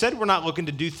that being said, we're not looking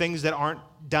to do things that aren't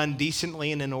done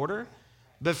decently and in order.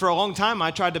 But for a long time,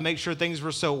 I tried to make sure things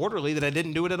were so orderly that I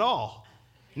didn't do it at all.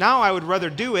 Now I would rather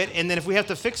do it, and then if we have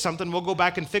to fix something, we'll go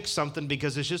back and fix something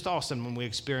because it's just awesome when we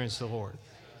experience the Lord.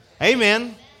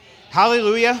 Amen.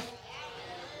 Hallelujah.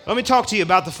 Let me talk to you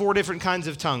about the 4 different kinds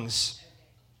of tongues.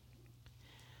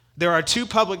 There are 2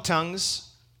 public tongues,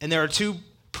 and there are 2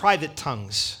 private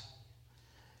tongues.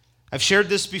 I've shared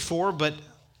this before, but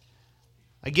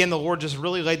again, the Lord just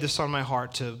really laid this on my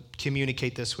heart to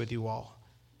communicate this with you all.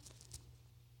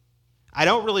 I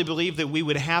don't really believe that we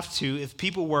would have to, if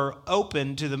people were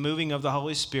open to the moving of the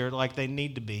Holy Spirit like they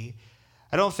need to be,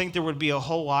 I don't think there would be a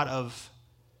whole lot of,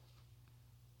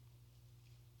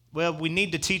 well, we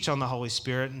need to teach on the Holy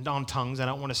Spirit and on tongues. I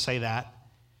don't want to say that.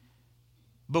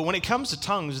 But when it comes to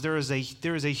tongues, there is a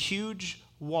huge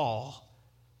wall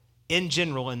in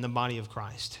general in the body of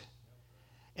Christ.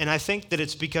 And I think that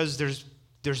it's because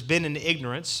there's been an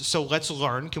ignorance, so let's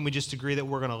learn. Can we just agree that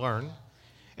we're going to learn?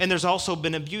 And there's also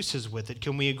been abuses with it.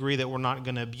 Can we agree that we're not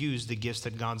going to abuse the gifts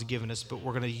that God's given us, but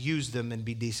we're going to use them and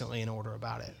be decently in order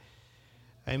about it?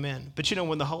 Amen. But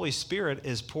when the Holy Spirit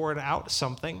is pouring out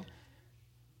something,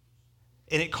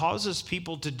 and it causes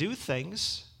people to do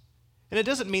things, and it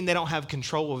doesn't mean they don't have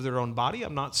control of their own body.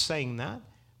 I'm not saying that.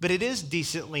 But it is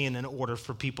decently in order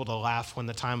for people to laugh when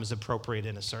the time is appropriate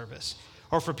in a service,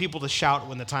 or for people to shout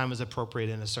when the time is appropriate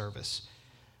in a service.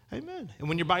 Amen. And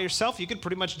when you're by yourself, you can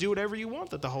pretty much do whatever you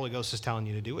want that the Holy Ghost is telling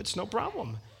you to do. It's no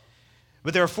problem.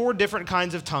 But there are 4 different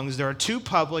kinds of tongues. There are 2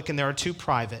 public and there are 2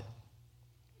 private.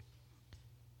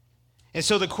 And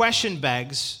so the question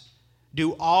begs,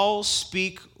 do all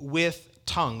speak with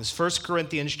tongues? 1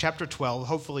 Corinthians chapter 12,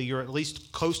 hopefully you're at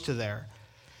least close to there.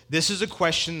 This is a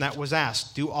question that was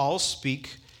asked. Do all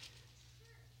speak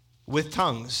with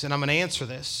tongues? And I'm going to answer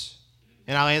this.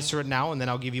 And I'll answer it now, and then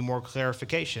I'll give you more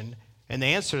clarification. And the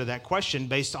answer to that question,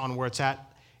 based on where it's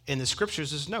at in the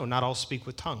scriptures, is no, not all speak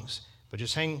with tongues. But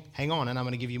just hang on, and I'm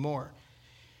going to give you more.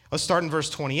 Let's start in verse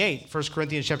 28. 1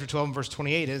 Corinthians chapter 12 and verse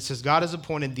 28. It says, God has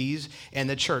appointed these in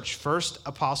the church. First,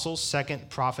 apostles. Second,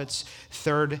 prophets.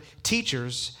 Third,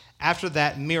 teachers. After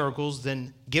that, miracles.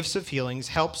 Then gifts of healings,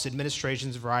 helps,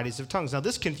 administrations, varieties of tongues. Now,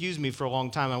 this confused me for a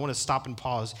long time. I want to stop and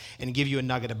pause and give you a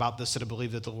nugget about this that I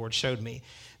believe that the Lord showed me.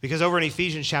 Because over in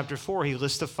Ephesians chapter 4, he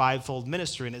lists the 5-fold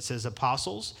ministry, and it says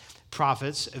apostles,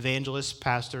 prophets, evangelists,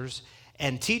 pastors,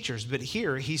 and teachers. But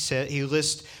here he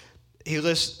lists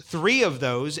 3 of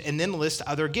those and then lists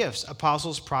other gifts,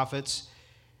 apostles, prophets,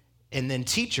 and then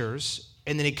teachers.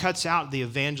 And then he cuts out the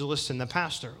evangelist and the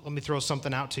pastor. Let me throw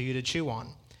something out to you to chew on.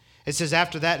 It says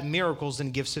after that, miracles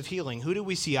and gifts of healing. Who do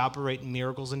we see operate in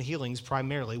miracles and healings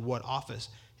primarily? What office?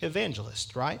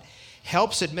 Evangelist, right?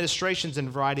 Helps, administrations, and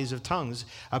varieties of tongues.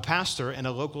 A pastor in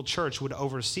a local church would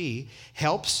oversee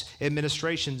helps,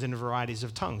 administrations, and varieties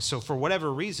of tongues. So for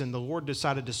whatever reason, the Lord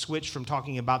decided to switch from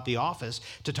talking about the office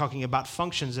to talking about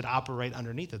functions that operate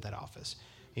underneath of that office.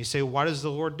 You say, why does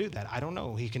the Lord do that? I don't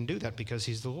know. He can do that because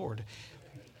he's the Lord.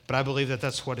 But I believe that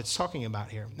that's what it's talking about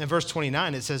here. In verse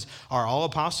 29, it says, are all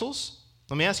apostles?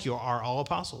 Let me ask you, are all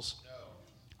apostles?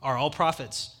 No. Are all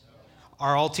prophets? No.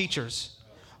 Are all teachers?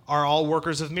 No. Are all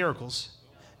workers of miracles?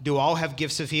 Do all have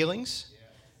gifts of healings?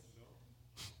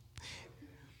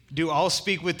 Do all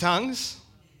speak with tongues?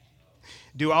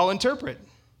 Do all interpret?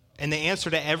 And the answer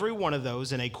to every one of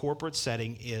those in a corporate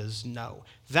setting is no.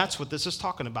 That's what this is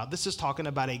talking about. This is talking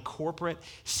about a corporate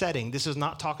setting. This is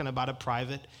not talking about a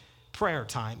private prayer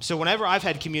time. So whenever I've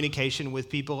had communication with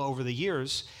people over the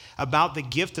years about the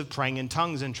gift of praying in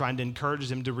tongues and trying to encourage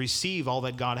them to receive all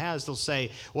that God has, they'll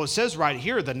say, well, it says right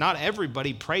here that not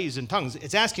everybody prays in tongues.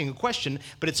 It's asking a question,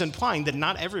 but it's implying that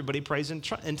not everybody prays in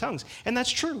tongues. And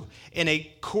that's true. In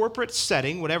a corporate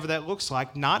setting, whatever that looks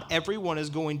like, not everyone is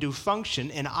going to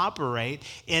function and operate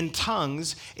in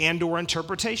tongues and or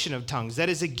interpretation of tongues. That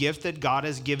is a gift that God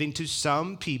is giving to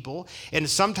some people. And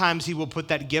sometimes he will put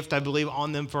that gift, I believe,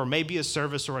 on them for maybe a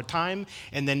service or a time,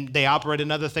 and then they operate in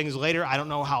other things later. I don't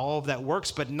know how all of that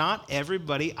works, but not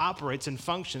everybody operates and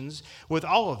functions with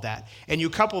all of that. And you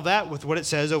couple that with what it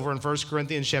says over in 1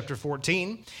 Corinthians chapter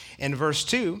 14 and verse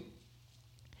 2,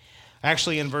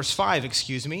 actually in verse 5,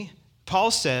 Paul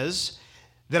says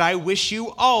that I wish you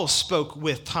all spoke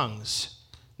with tongues.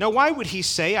 Now, why would he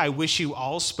say, I wish you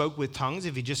all spoke with tongues,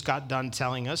 if he just got done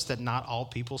telling us that not all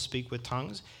people speak with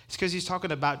tongues? It's because he's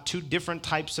talking about 2 different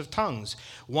types of tongues,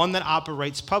 one that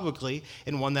operates publicly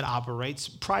and one that operates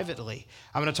privately.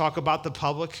 I'm going to talk about the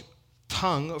public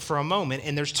tongue for a moment,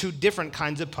 and there's 2 different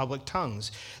kinds of public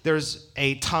tongues. There's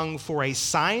a tongue for a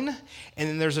sign, and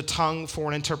then there's a tongue for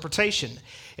an interpretation.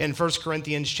 In 1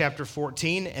 Corinthians chapter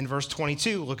 14 and verse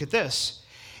 22, look at this.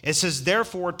 It says,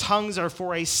 therefore, tongues are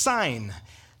for a sign.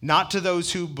 not to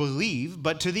those who believe,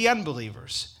 but to the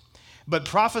unbelievers. But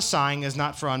prophesying is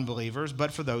not for unbelievers,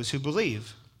 but for those who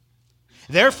believe.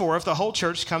 Therefore, if the whole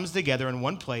church comes together in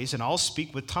one place and all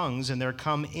speak with tongues, and there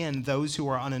come in those who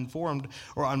are uninformed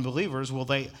or unbelievers, will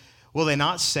they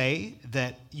not say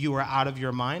that you are out of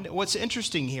your mind? What's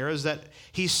interesting here is that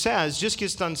he says, just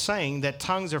gets done saying that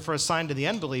tongues are for a sign to the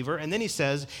unbeliever, and then he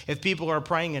says if people are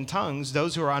praying in tongues,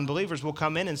 those who are unbelievers will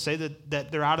come in and say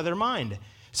that they're out of their mind.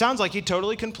 Sounds like he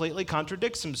totally, completely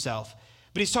contradicts himself.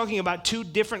 But he's talking about two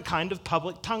different kind of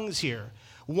public tongues here.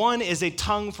 One is a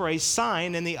tongue for a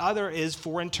sign, and the other is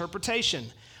for interpretation.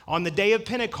 On the day of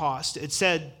Pentecost, it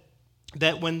said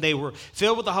that when they were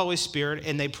filled with the Holy Spirit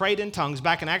and they prayed in tongues,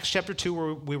 back in Acts chapter 2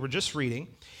 where we were just reading,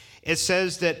 it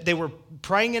says that they were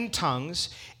praying in tongues,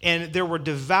 and there were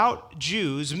devout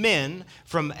Jews, men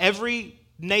from every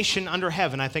nation under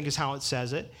heaven, I think is how it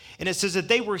says it. And it says that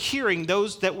they were hearing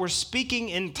those that were speaking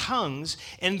in tongues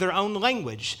in their own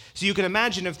language. So you can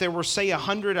imagine if there were, say,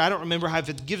 100, I don't remember how if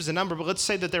it gives a number, but let's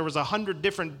say that there was 100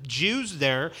 different Jews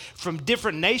there from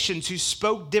different nations who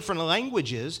spoke different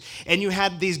languages. And you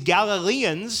had these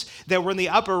Galileans that were in the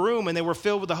upper room, and they were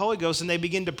filled with the Holy Ghost, and they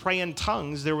began to pray in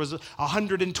tongues. There was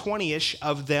 120-ish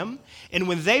of them. And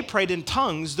when they prayed in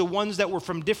tongues, the ones that were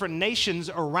from different nations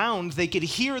around, they could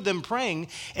hear them praying,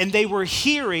 and they were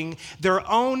hearing their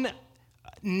own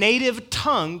native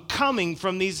tongue coming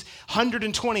from these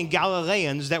 120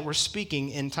 Galileans that were speaking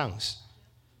in tongues.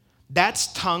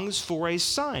 That's tongues for a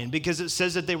sign, because it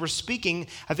says that they were speaking,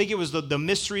 I think it was the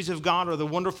mysteries of God or the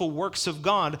wonderful works of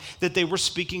God that they were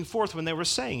speaking forth when they were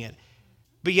saying it.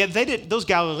 But yet those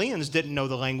Galileans didn't know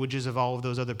the languages of all of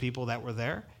those other people that were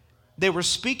there. They were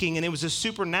speaking, and it was a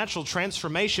supernatural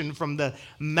transformation from the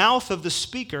mouth of the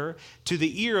speaker to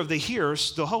the ear of the hearer.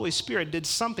 The Holy Spirit did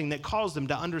something that caused them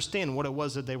to understand what it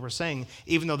was that they were saying,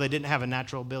 even though they didn't have a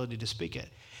natural ability to speak it.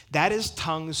 That is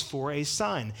tongues for a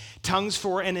sign. Tongues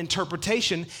for an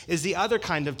interpretation is the other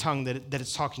kind of tongue that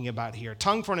it's talking about here.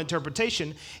 Tongue for an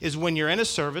interpretation is when you're in a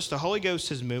service, the Holy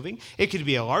Ghost is moving. It could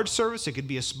be a large service, it could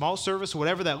be a small service,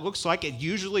 whatever that looks like. It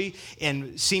usually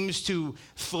and seems to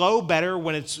flow better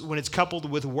when it's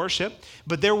coupled with worship.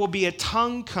 But there will be a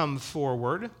tongue come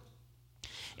forward,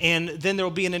 and then there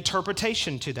will be an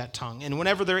interpretation to that tongue. And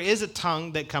whenever there is a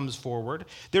tongue that comes forward,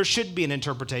 there should be an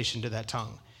interpretation to that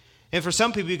tongue. And for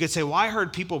some people, you could say, well, I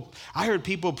heard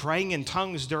people praying in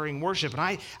tongues during worship.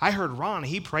 And I heard Ron,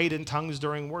 he prayed in tongues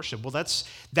during worship. Well,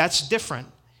 that's different.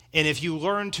 And if you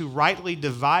learn to rightly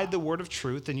divide the word of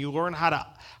truth, and you learn how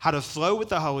to flow with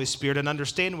the Holy Spirit and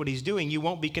understand what he's doing, you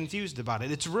won't be confused about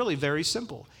it. It's really very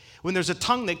simple. When there's a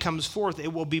tongue that comes forth,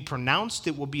 it will be pronounced,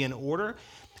 it will be in order.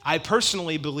 I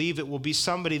personally believe it will be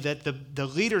somebody that the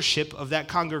leadership of that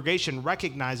congregation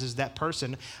recognizes that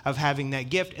person of having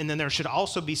that gift. And then there should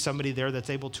also be somebody there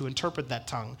that's able to interpret that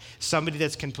tongue, somebody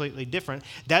that's completely different.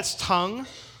 That's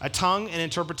a tongue and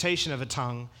interpretation of a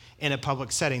tongue in a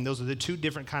public setting. Those are the two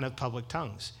different kind of public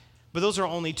tongues. But those are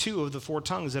only two of the four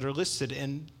tongues that are listed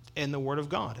in the Word of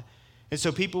God. And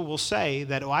so people will say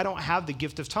that, I don't have the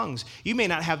gift of tongues. You may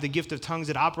not have the gift of tongues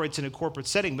that operates in a corporate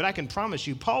setting, but I can promise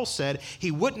you, Paul said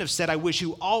he wouldn't have said, I wish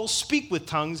you all speak with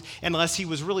tongues, unless he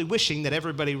was really wishing that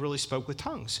everybody really spoke with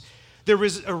tongues. There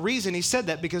is a reason he said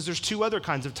that, because there's two other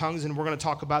kinds of tongues, and we're going to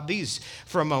talk about these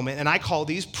for a moment, and I call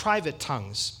these private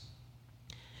tongues.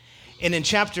 And in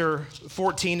chapter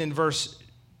 14 and verse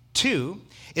 2,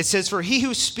 it says, for he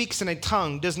who speaks in a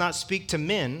tongue does not speak to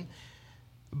men,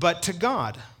 but to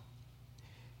God.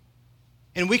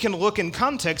 And we can look in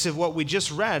context of what we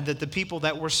just read, that the people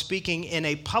that were speaking in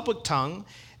a public tongue,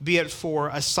 be it for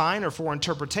a sign or for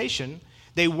interpretation,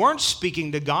 they weren't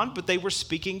speaking to God, but they were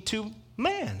speaking to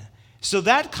man. So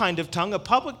that kind of tongue, a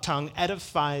public tongue,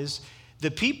 edifies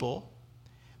the people,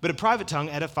 but a private tongue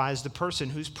edifies the person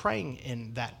who's praying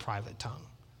in that private tongue.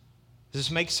 Does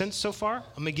this make sense so far?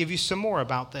 I'm going to give you some more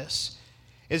about this.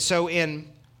 And so I'm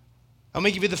going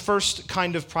to give you the first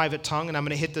kind of private tongue, and I'm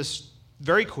going to hit this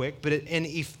very quick, but in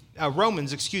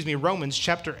Romans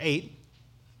chapter 8.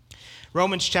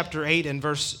 Romans chapter 8 and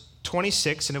verse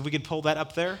 26, and if we could pull that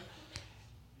up there.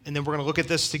 And then we're going to look at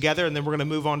this together, and then we're going to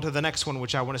move on to the next one,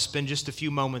 which I want to spend just a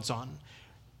few moments on.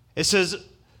 It says,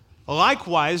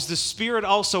 likewise, the Spirit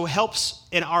also helps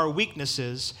in our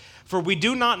weaknesses, for we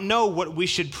do not know what we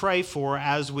should pray for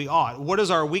as we ought. What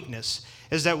is our weakness?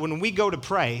 Is that when we go to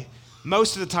pray,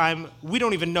 most of the time, we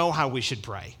don't even know how we should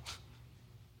pray.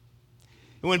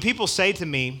 And when people say to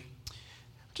me,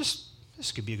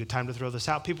 this could be a good time to throw this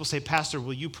out. People say, Pastor,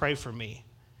 will you pray for me?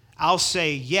 I'll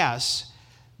say yes,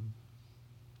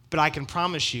 but I can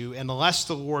promise you, unless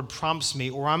the Lord prompts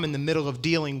me or I'm in the middle of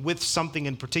dealing with something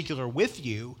in particular with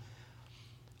you,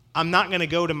 I'm not going to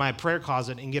go to my prayer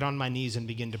closet and get on my knees and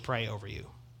begin to pray over you.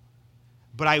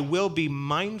 But I will be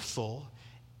mindful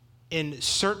and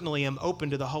certainly am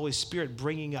open to the Holy Spirit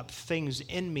bringing up things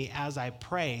in me as I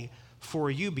pray for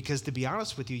you, because to be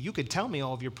honest with you, you could tell me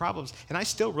all of your problems, and I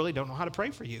still really don't know how to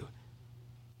pray for you.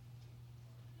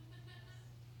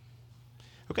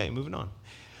 Okay, moving on.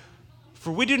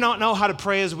 For we do not know how to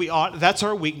pray as we ought. That's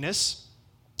our weakness.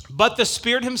 But the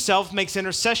Spirit himself makes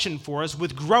intercession for us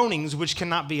with groanings which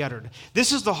cannot be uttered.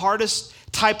 This is the hardest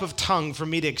type of tongue for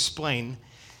me to explain,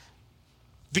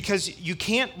 because you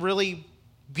can't really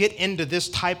get into this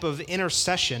type of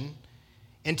intercession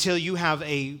until you have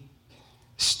a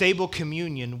stable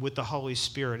communion with the Holy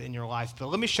Spirit in your life. But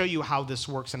let me show you how this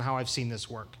works and how I've seen this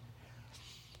work.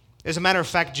 As a matter of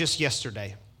fact, just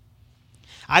yesterday,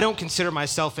 I don't consider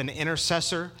myself an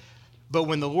intercessor, but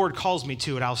when the Lord calls me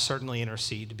to it, I'll certainly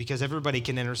intercede, because everybody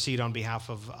can intercede on behalf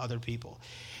of other people.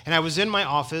 And I was in my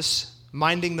office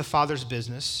minding the Father's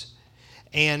business,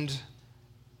 and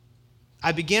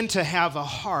I began to have a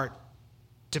heart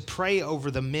to pray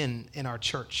over the men in our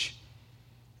church.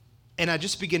 And I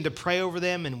just began to pray over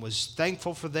them and was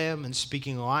thankful for them and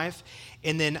speaking life.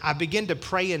 And then I began to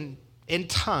pray in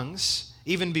tongues,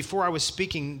 even before I was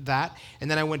speaking that.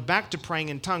 And then I went back to praying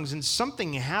in tongues, and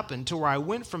something happened to where I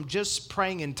went from just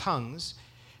praying in tongues,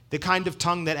 the kind of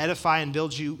tongue that edify and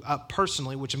builds you up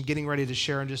personally, which I'm getting ready to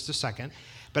share in just a second.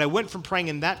 But I went from praying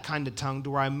in that kind of tongue to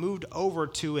where I moved over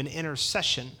to an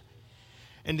intercession.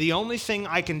 And the only thing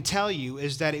I can tell you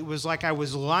is that it was like I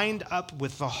was lined up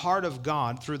with the heart of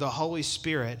God through the Holy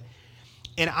Spirit.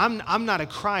 And I'm not a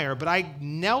crier, but I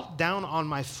knelt down on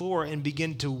my floor and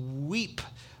began to weep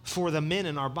for the men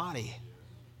in our body.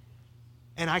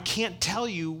 And I can't tell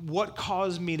you what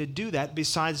caused me to do that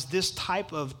besides this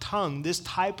type of tongue, this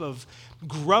type of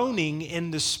groaning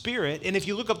in the Spirit. And if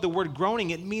you look up the word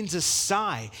groaning, it means a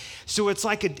sigh. So it's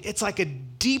like a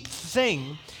deep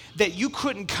thing that you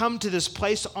couldn't come to this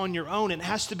place on your own. It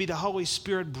has to be the Holy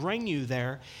Spirit bring you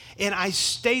there. And I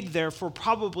stayed there for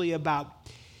probably about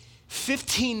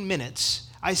 15 minutes.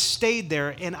 I stayed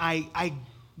there, and I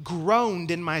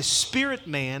groaned in my spirit,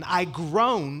 man. I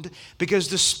groaned because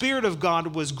the Spirit of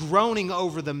God was groaning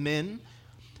over the men,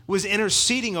 was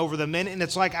interceding over the men. And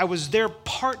it's like I was there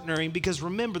partnering, because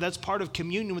remember, that's part of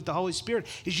communion with the Holy Spirit,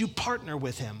 is you partner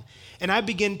with him. And I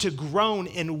began to groan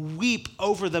and weep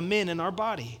over the men in our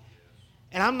body.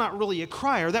 And I'm not really a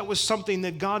crier. That was something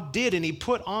that God did, and he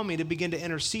put on me to begin to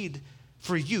intercede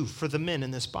for you, for the men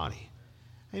in this body.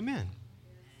 Amen.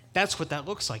 That's what that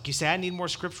looks like. You say, I need more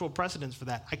scriptural precedence for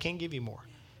that. I can't give you more.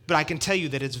 But I can tell you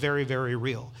that it's very, very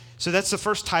real. So that's the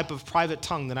first type of private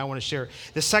tongue that I want to share.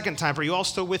 The second type, are you all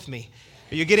still with me?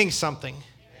 Are you getting something?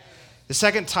 The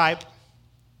second type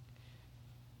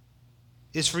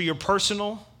is for your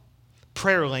personal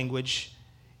prayer language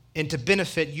and to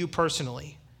benefit you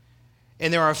personally.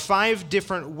 And there are 5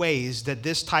 different ways that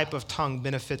this type of tongue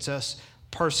benefits us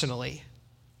personally.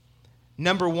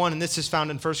 Number 1, and this is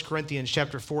found in 1 Corinthians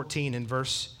chapter 14 and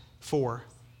verse 4.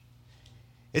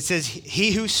 It says,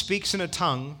 he who speaks in a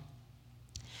tongue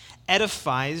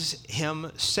edifies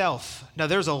himself. Now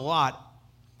there's a lot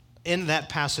in that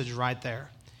passage right there.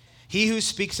 He who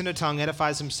speaks in a tongue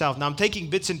edifies himself. Now I'm taking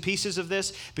bits and pieces of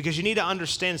this because you need to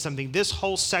understand something. This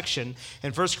whole section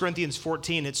in 1 Corinthians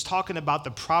 14, it's talking about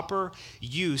the proper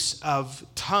use of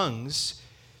tongues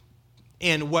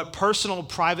and what personal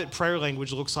private prayer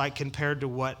language looks like compared to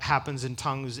what happens in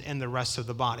tongues in the rest of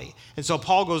the body. And so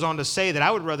Paul goes on to say that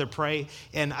I would rather pray,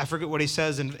 and I forget what he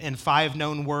says, in 5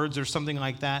 known words or something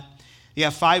like that. Yeah,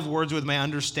 5 words with my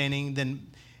understanding than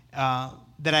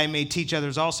that I may teach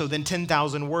others also, than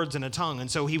 10,000 words in a tongue. And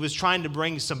so he was trying to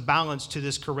bring some balance to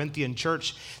this Corinthian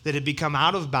church that had become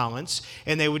out of balance,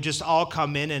 and they would just all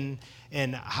come in and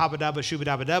habba-dabba,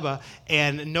 shubba-dabba-dabba,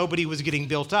 and nobody was getting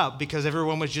built up because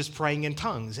everyone was just praying in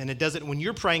tongues. And when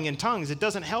you're praying in tongues, it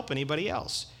doesn't help anybody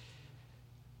else.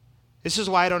 This is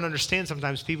why I don't understand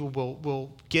sometimes people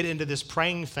will get into this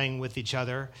praying thing with each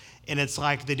other, and it's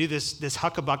like they do this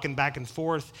huckabucking back and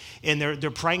forth, and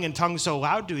they're praying in tongues so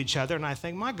loud to each other, and I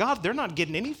think, my God, they're not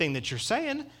getting anything that you're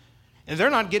saying, and they're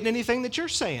not getting anything that you're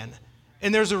saying.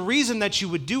 And there's a reason that you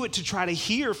would do it, to try to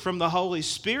hear from the Holy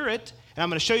Spirit, and I'm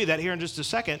going to show you that here in just a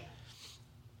second.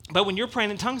 But when you're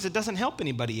praying in tongues, it doesn't help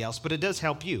anybody else, but it does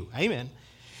help you. Amen.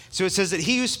 So it says that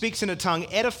he who speaks in a tongue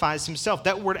edifies himself.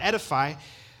 That word edify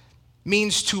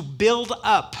means to build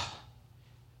up.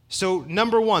 So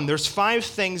number 1, there's 5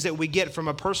 things that we get from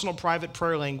a personal private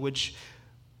prayer language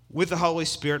with the Holy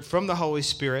Spirit, from the Holy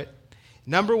Spirit.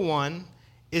 Number 1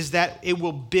 is that it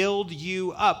will build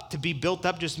you up. To be built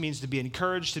up just means to be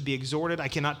encouraged, to be exhorted. I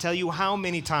cannot tell you how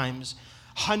many times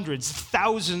hundreds,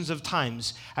 thousands of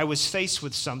times I was faced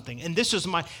with something. And this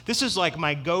is like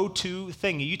my go-to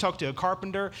thing. You talk to a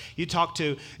carpenter, you talk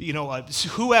to,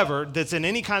 whoever that's in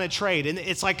any kind of trade, and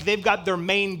it's like they've got their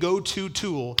main go-to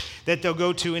tool that they'll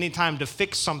go to anytime to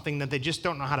fix something that they just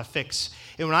don't know how to fix.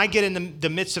 And when I get in the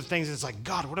midst of things, it's like,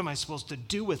 God, what am I supposed to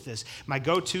do with this? My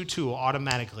go-to tool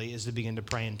automatically is to begin to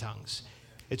pray in tongues.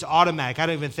 It's automatic. I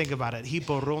don't even think about it.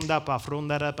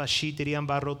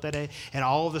 And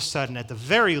all of a sudden, at the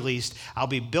very least, I'll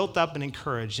be built up and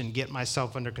encouraged and get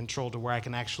myself under control to where I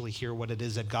can actually hear what it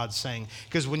is that God's saying.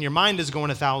 Because when your mind is going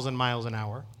 1,000 miles an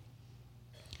hour,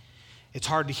 it's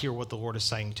hard to hear what the Lord is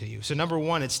saying to you. So number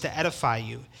one, it's to edify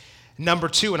you. Number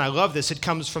two, and I love this, it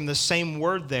comes from the same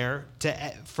word there,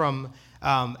 from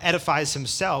edifies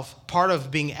himself. Part of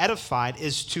being edified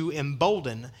is to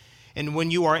embolden. And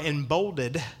when you are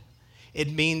emboldened,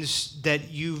 it means that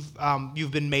you've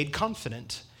been made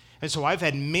confident. And so I've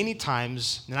had many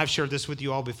times, and I've shared this with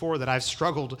you all before, that I've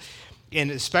struggled,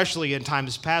 and especially in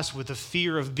times past, with the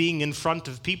fear of being in front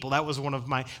of people. That was one of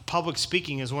my, public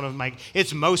speaking is one of my,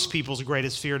 it's most people's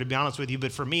greatest fear, to be honest with you,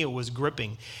 but for me it was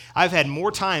gripping. I've had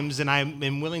more times than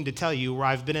I'm willing to tell you where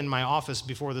I've been in my office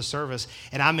before the service,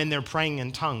 and I'm in there praying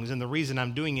in tongues, and the reason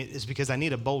I'm doing it is because I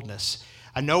need a boldness.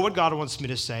 I know what God wants me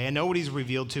to say. I know what he's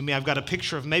revealed to me. I've got a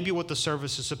picture of maybe what the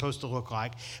service is supposed to look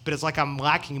like, but it's like I'm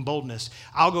lacking boldness.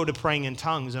 I'll go to praying in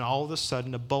tongues, and all of a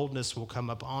sudden, a boldness will come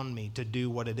up on me to do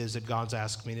what it is that God's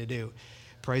asked me to do.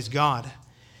 Praise God.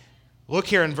 Look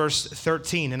here in verse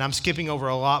 13, and I'm skipping over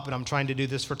a lot, but I'm trying to do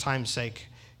this for time's sake.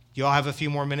 You all have a few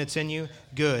more minutes in you?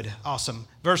 Good. Awesome.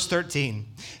 Verse 13,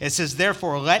 it says,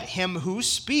 "Therefore, let him who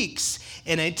speaks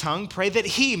in a tongue pray that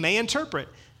he may interpret."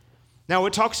 Now,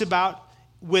 it talks about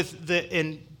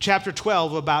in chapter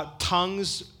 12 about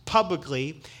tongues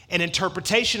publicly and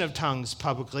interpretation of tongues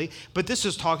publicly, but this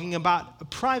is talking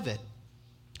about private.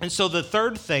 And so the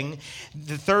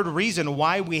third reason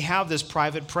why we have this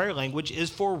private prayer language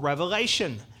is for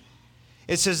revelation.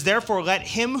 It says, "Therefore, let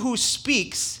him who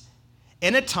speaks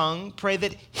in a tongue pray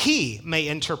that he may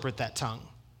interpret that tongue."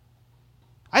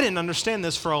 I didn't understand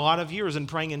this for a lot of years in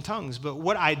praying in tongues, but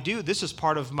what I do, this is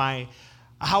part of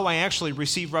how I actually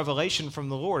receive revelation from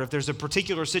the Lord. If there's a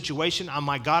particular situation, I'm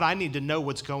like, God, I need to know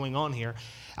what's going on here.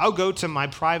 I'll go to my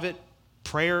private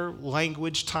prayer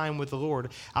language time with the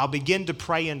Lord. I'll begin to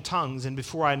pray in tongues, and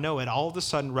before I know it, all of a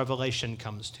sudden, revelation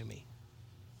comes to me.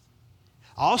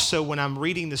 Also, when I'm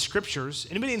reading the scriptures,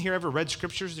 anybody in here ever read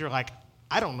scriptures? They're like,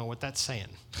 I don't know what that's saying.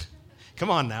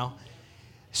 Come on now.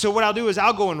 So what I'll do is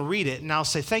I'll go and read it, and I'll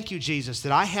say, thank you, Jesus,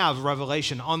 that I have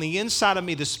revelation. On the inside of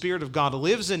me, the Spirit of God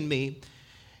lives in me.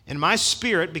 And my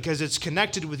spirit, because it's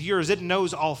connected with yours, it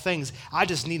knows all things. I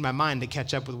just need my mind to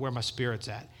catch up with where my spirit's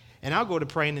at. And I'll go to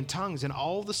praying in tongues, and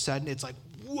all of a sudden, it's like,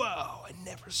 whoa, I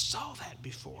never saw that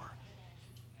before.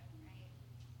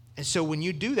 And so when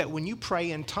you do that, when you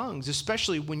pray in tongues,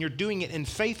 especially when you're doing it in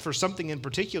faith for something in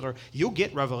particular, you'll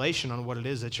get revelation on what it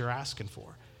is that you're asking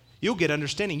for. You'll get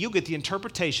understanding. You'll get the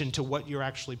interpretation to what you're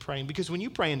actually praying. Because when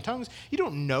you pray in tongues, you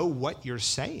don't know what you're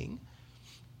saying.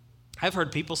 I've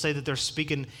heard people say that they're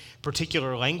speaking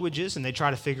particular languages and they try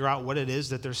to figure out what it is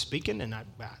that they're speaking, and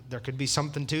there could be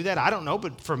something to that. I don't know,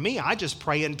 but for me, I just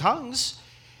pray in tongues,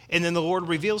 and then the Lord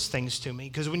reveals things to me.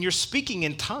 Because when you're speaking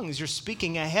in tongues, you're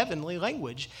speaking a heavenly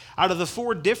language. Out of the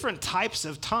 4 different types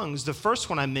of tongues, the first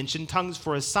one I mentioned, tongues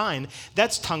for a sign,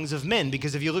 that's tongues of men.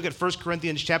 Because if you look at 1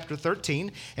 Corinthians chapter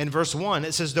 13 and verse 1,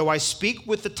 it says, "Though I speak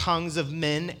with the tongues of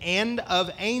men and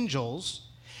of angels."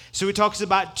 So he talks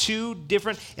about 2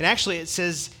 different, and actually it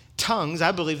says tongues.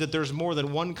 I believe that there's more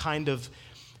than one kind of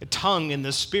tongue in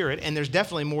the spirit, and there's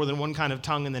definitely more than one kind of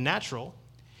tongue in the natural.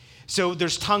 So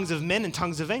there's tongues of men and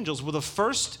tongues of angels. Well, the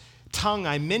first tongue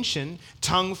I mentioned,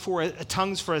 tongues for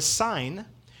a sign,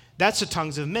 that's the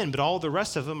tongues of men, but all the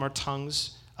rest of them are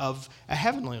tongues of a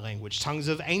heavenly language, tongues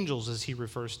of angels as he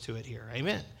refers to it here.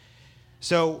 Amen.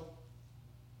 So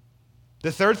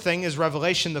the third thing is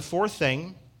revelation. The fourth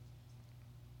thing,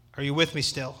 are you with me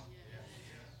still?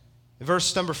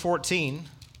 Verse number 14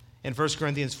 in 1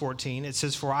 Corinthians 14, it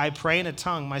says, "For I pray in a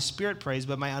tongue, my spirit prays,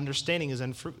 but my understanding is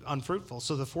unfruitful."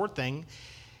 So the fourth thing,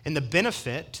 and the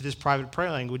benefit to this private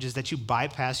prayer language, is that you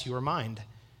bypass your mind.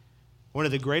 One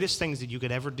of the greatest things that you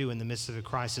could ever do in the midst of a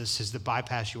crisis is to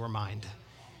bypass your mind.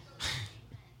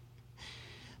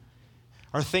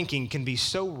 Our thinking can be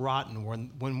so rotten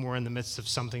when we're in the midst of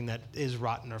something that is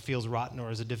rotten or feels rotten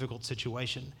or is a difficult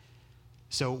situation.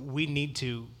 So we need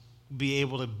to be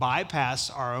able to bypass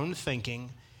our own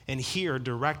thinking and hear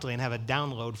directly and have a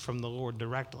download from the Lord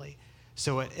directly.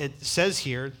 So it says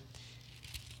here,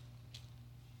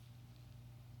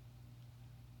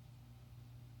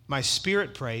 My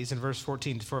spirit prays, in verse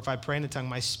 14, for if I pray in a tongue,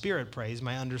 my spirit prays,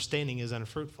 my understanding is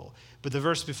unfruitful. But the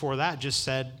verse before that just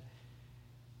said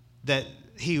that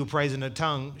he who prays in a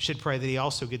tongue should pray that he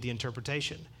also get the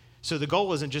interpretation. So the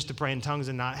goal isn't just to pray in tongues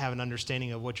and not have an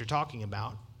understanding of what you're talking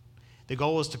about. The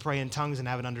goal is to pray in tongues and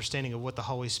have an understanding of what the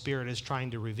Holy Spirit is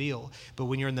trying to reveal. But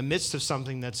when you're in the midst of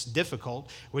something that's difficult,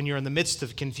 when you're in the midst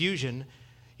of confusion,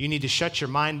 you need to shut your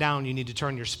mind down, you need to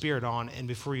turn your spirit on, and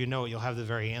before you know it, you'll have the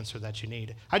very answer that you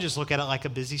need. I just look at it like a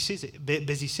busy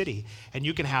city. And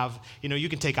you can have, you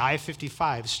can take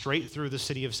I-55 straight through the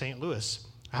city of St. Louis.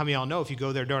 How many of y'all know if you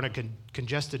go there during a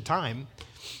congested time,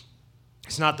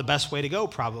 it's not the best way to go,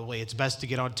 probably. It's best to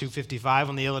get on 255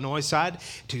 on the Illinois side,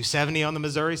 270 on the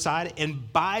Missouri side,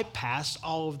 and bypass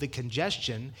all of the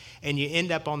congestion, and you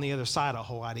end up on the other side a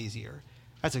whole lot easier.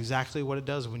 That's exactly what it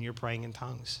does when you're praying in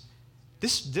tongues.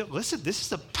 Listen, this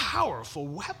is a powerful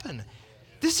weapon.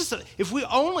 If we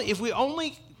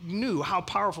only knew how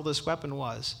powerful this weapon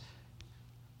was,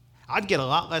 I'd get a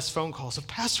lot less phone calls of,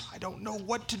 Pastor, I don't know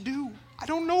what to do. I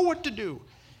don't know what to do.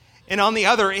 And on the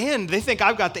other end, they think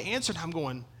I've got the answer, and I'm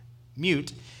going,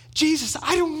 mute. Jesus,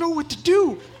 I don't know what to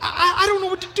do. I don't know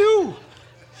what to do.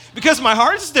 Because my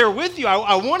heart's there with you.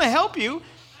 I want to help you.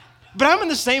 But I'm in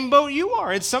the same boat you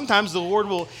are. And sometimes the Lord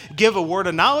will give a word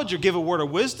of knowledge or give a word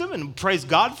of wisdom, and praise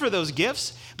God for those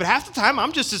gifts. But half the time,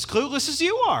 I'm just as clueless as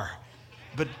you are.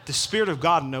 But the Spirit of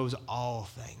God knows all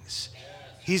things.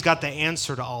 He's got the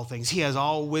answer to all things. He has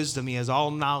all wisdom. He has all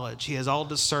knowledge. He has all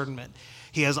discernment.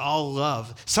 He has all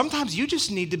love. Sometimes you just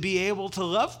need to be able to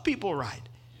love people right.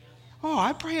 Oh,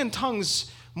 I pray in tongues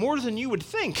more than you would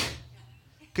think.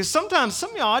 Because sometimes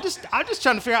some of y'all, I'm just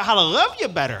trying to figure out how to love you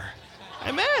better.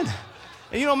 Amen.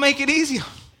 And you don't make it easy.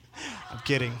 I'm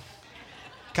kidding.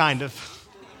 Kind of.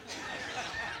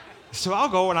 So I'll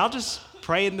go and I'll just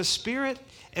pray in the Spirit.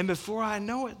 And before I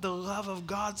know it, the love of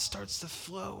God starts to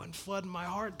flow and flood my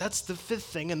heart. That's the fifth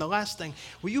thing. And the last thing,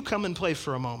 will you come and play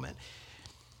for a moment?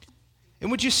 And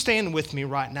would you stand with me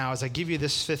right now as I give you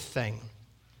this fifth thing?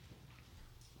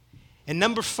 And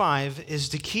number 5 is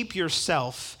to keep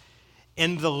yourself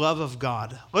in the love of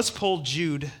God. Let's pull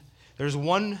Jude. There's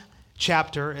one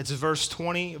chapter. It's verses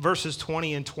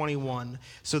 20 and 21.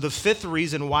 So the fifth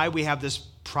reason why we have this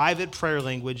private prayer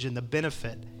language and the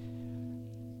benefit.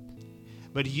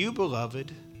 But you,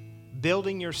 beloved,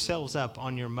 building yourselves up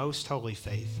on your most holy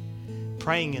faith,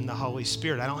 praying in the Holy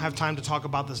Spirit. I don't have time to talk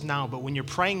about this now, but when you're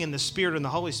praying in the Spirit and the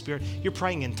Holy Spirit, you're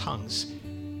praying in tongues.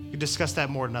 We discuss that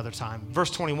more another time.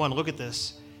 Verse 21, look at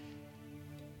this.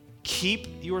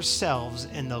 Keep yourselves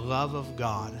in the love of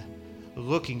God,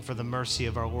 looking for the mercy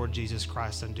of our Lord Jesus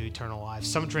Christ unto eternal life.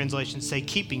 Some translations say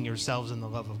keeping yourselves in the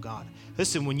love of God.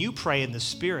 Listen, when you pray in the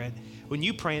Spirit, when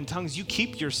you pray in tongues, you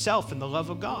keep yourself in the love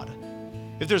of God.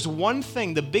 If there's one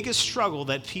thing, the biggest struggle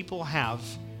that people have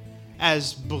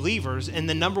as believers, and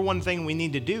the number one thing we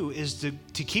need to do is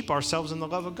to keep ourselves in the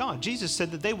love of God. Jesus said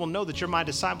that they will know that you're my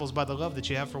disciples by the love that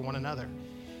you have for one another.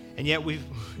 And yet we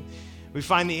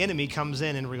find the enemy comes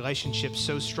in relationships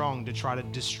so strong to try to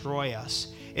destroy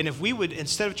us. And if we would,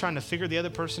 instead of trying to figure the other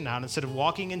person out, instead of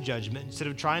walking in judgment, instead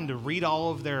of trying to read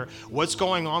all of what's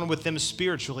going on with them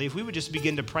spiritually, if we would just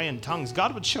begin to pray in tongues,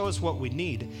 God would show us what we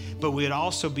need, but we'd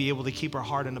also be able to keep our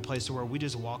heart in a place where we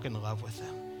just walk in love with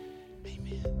them.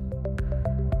 Amen.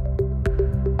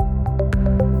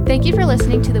 Thank you for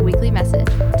listening to the weekly message.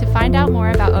 To find out more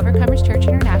about Overcomers Church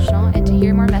International and to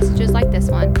hear more messages like this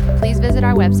one, please visit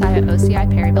our website at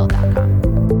ociperryville.com.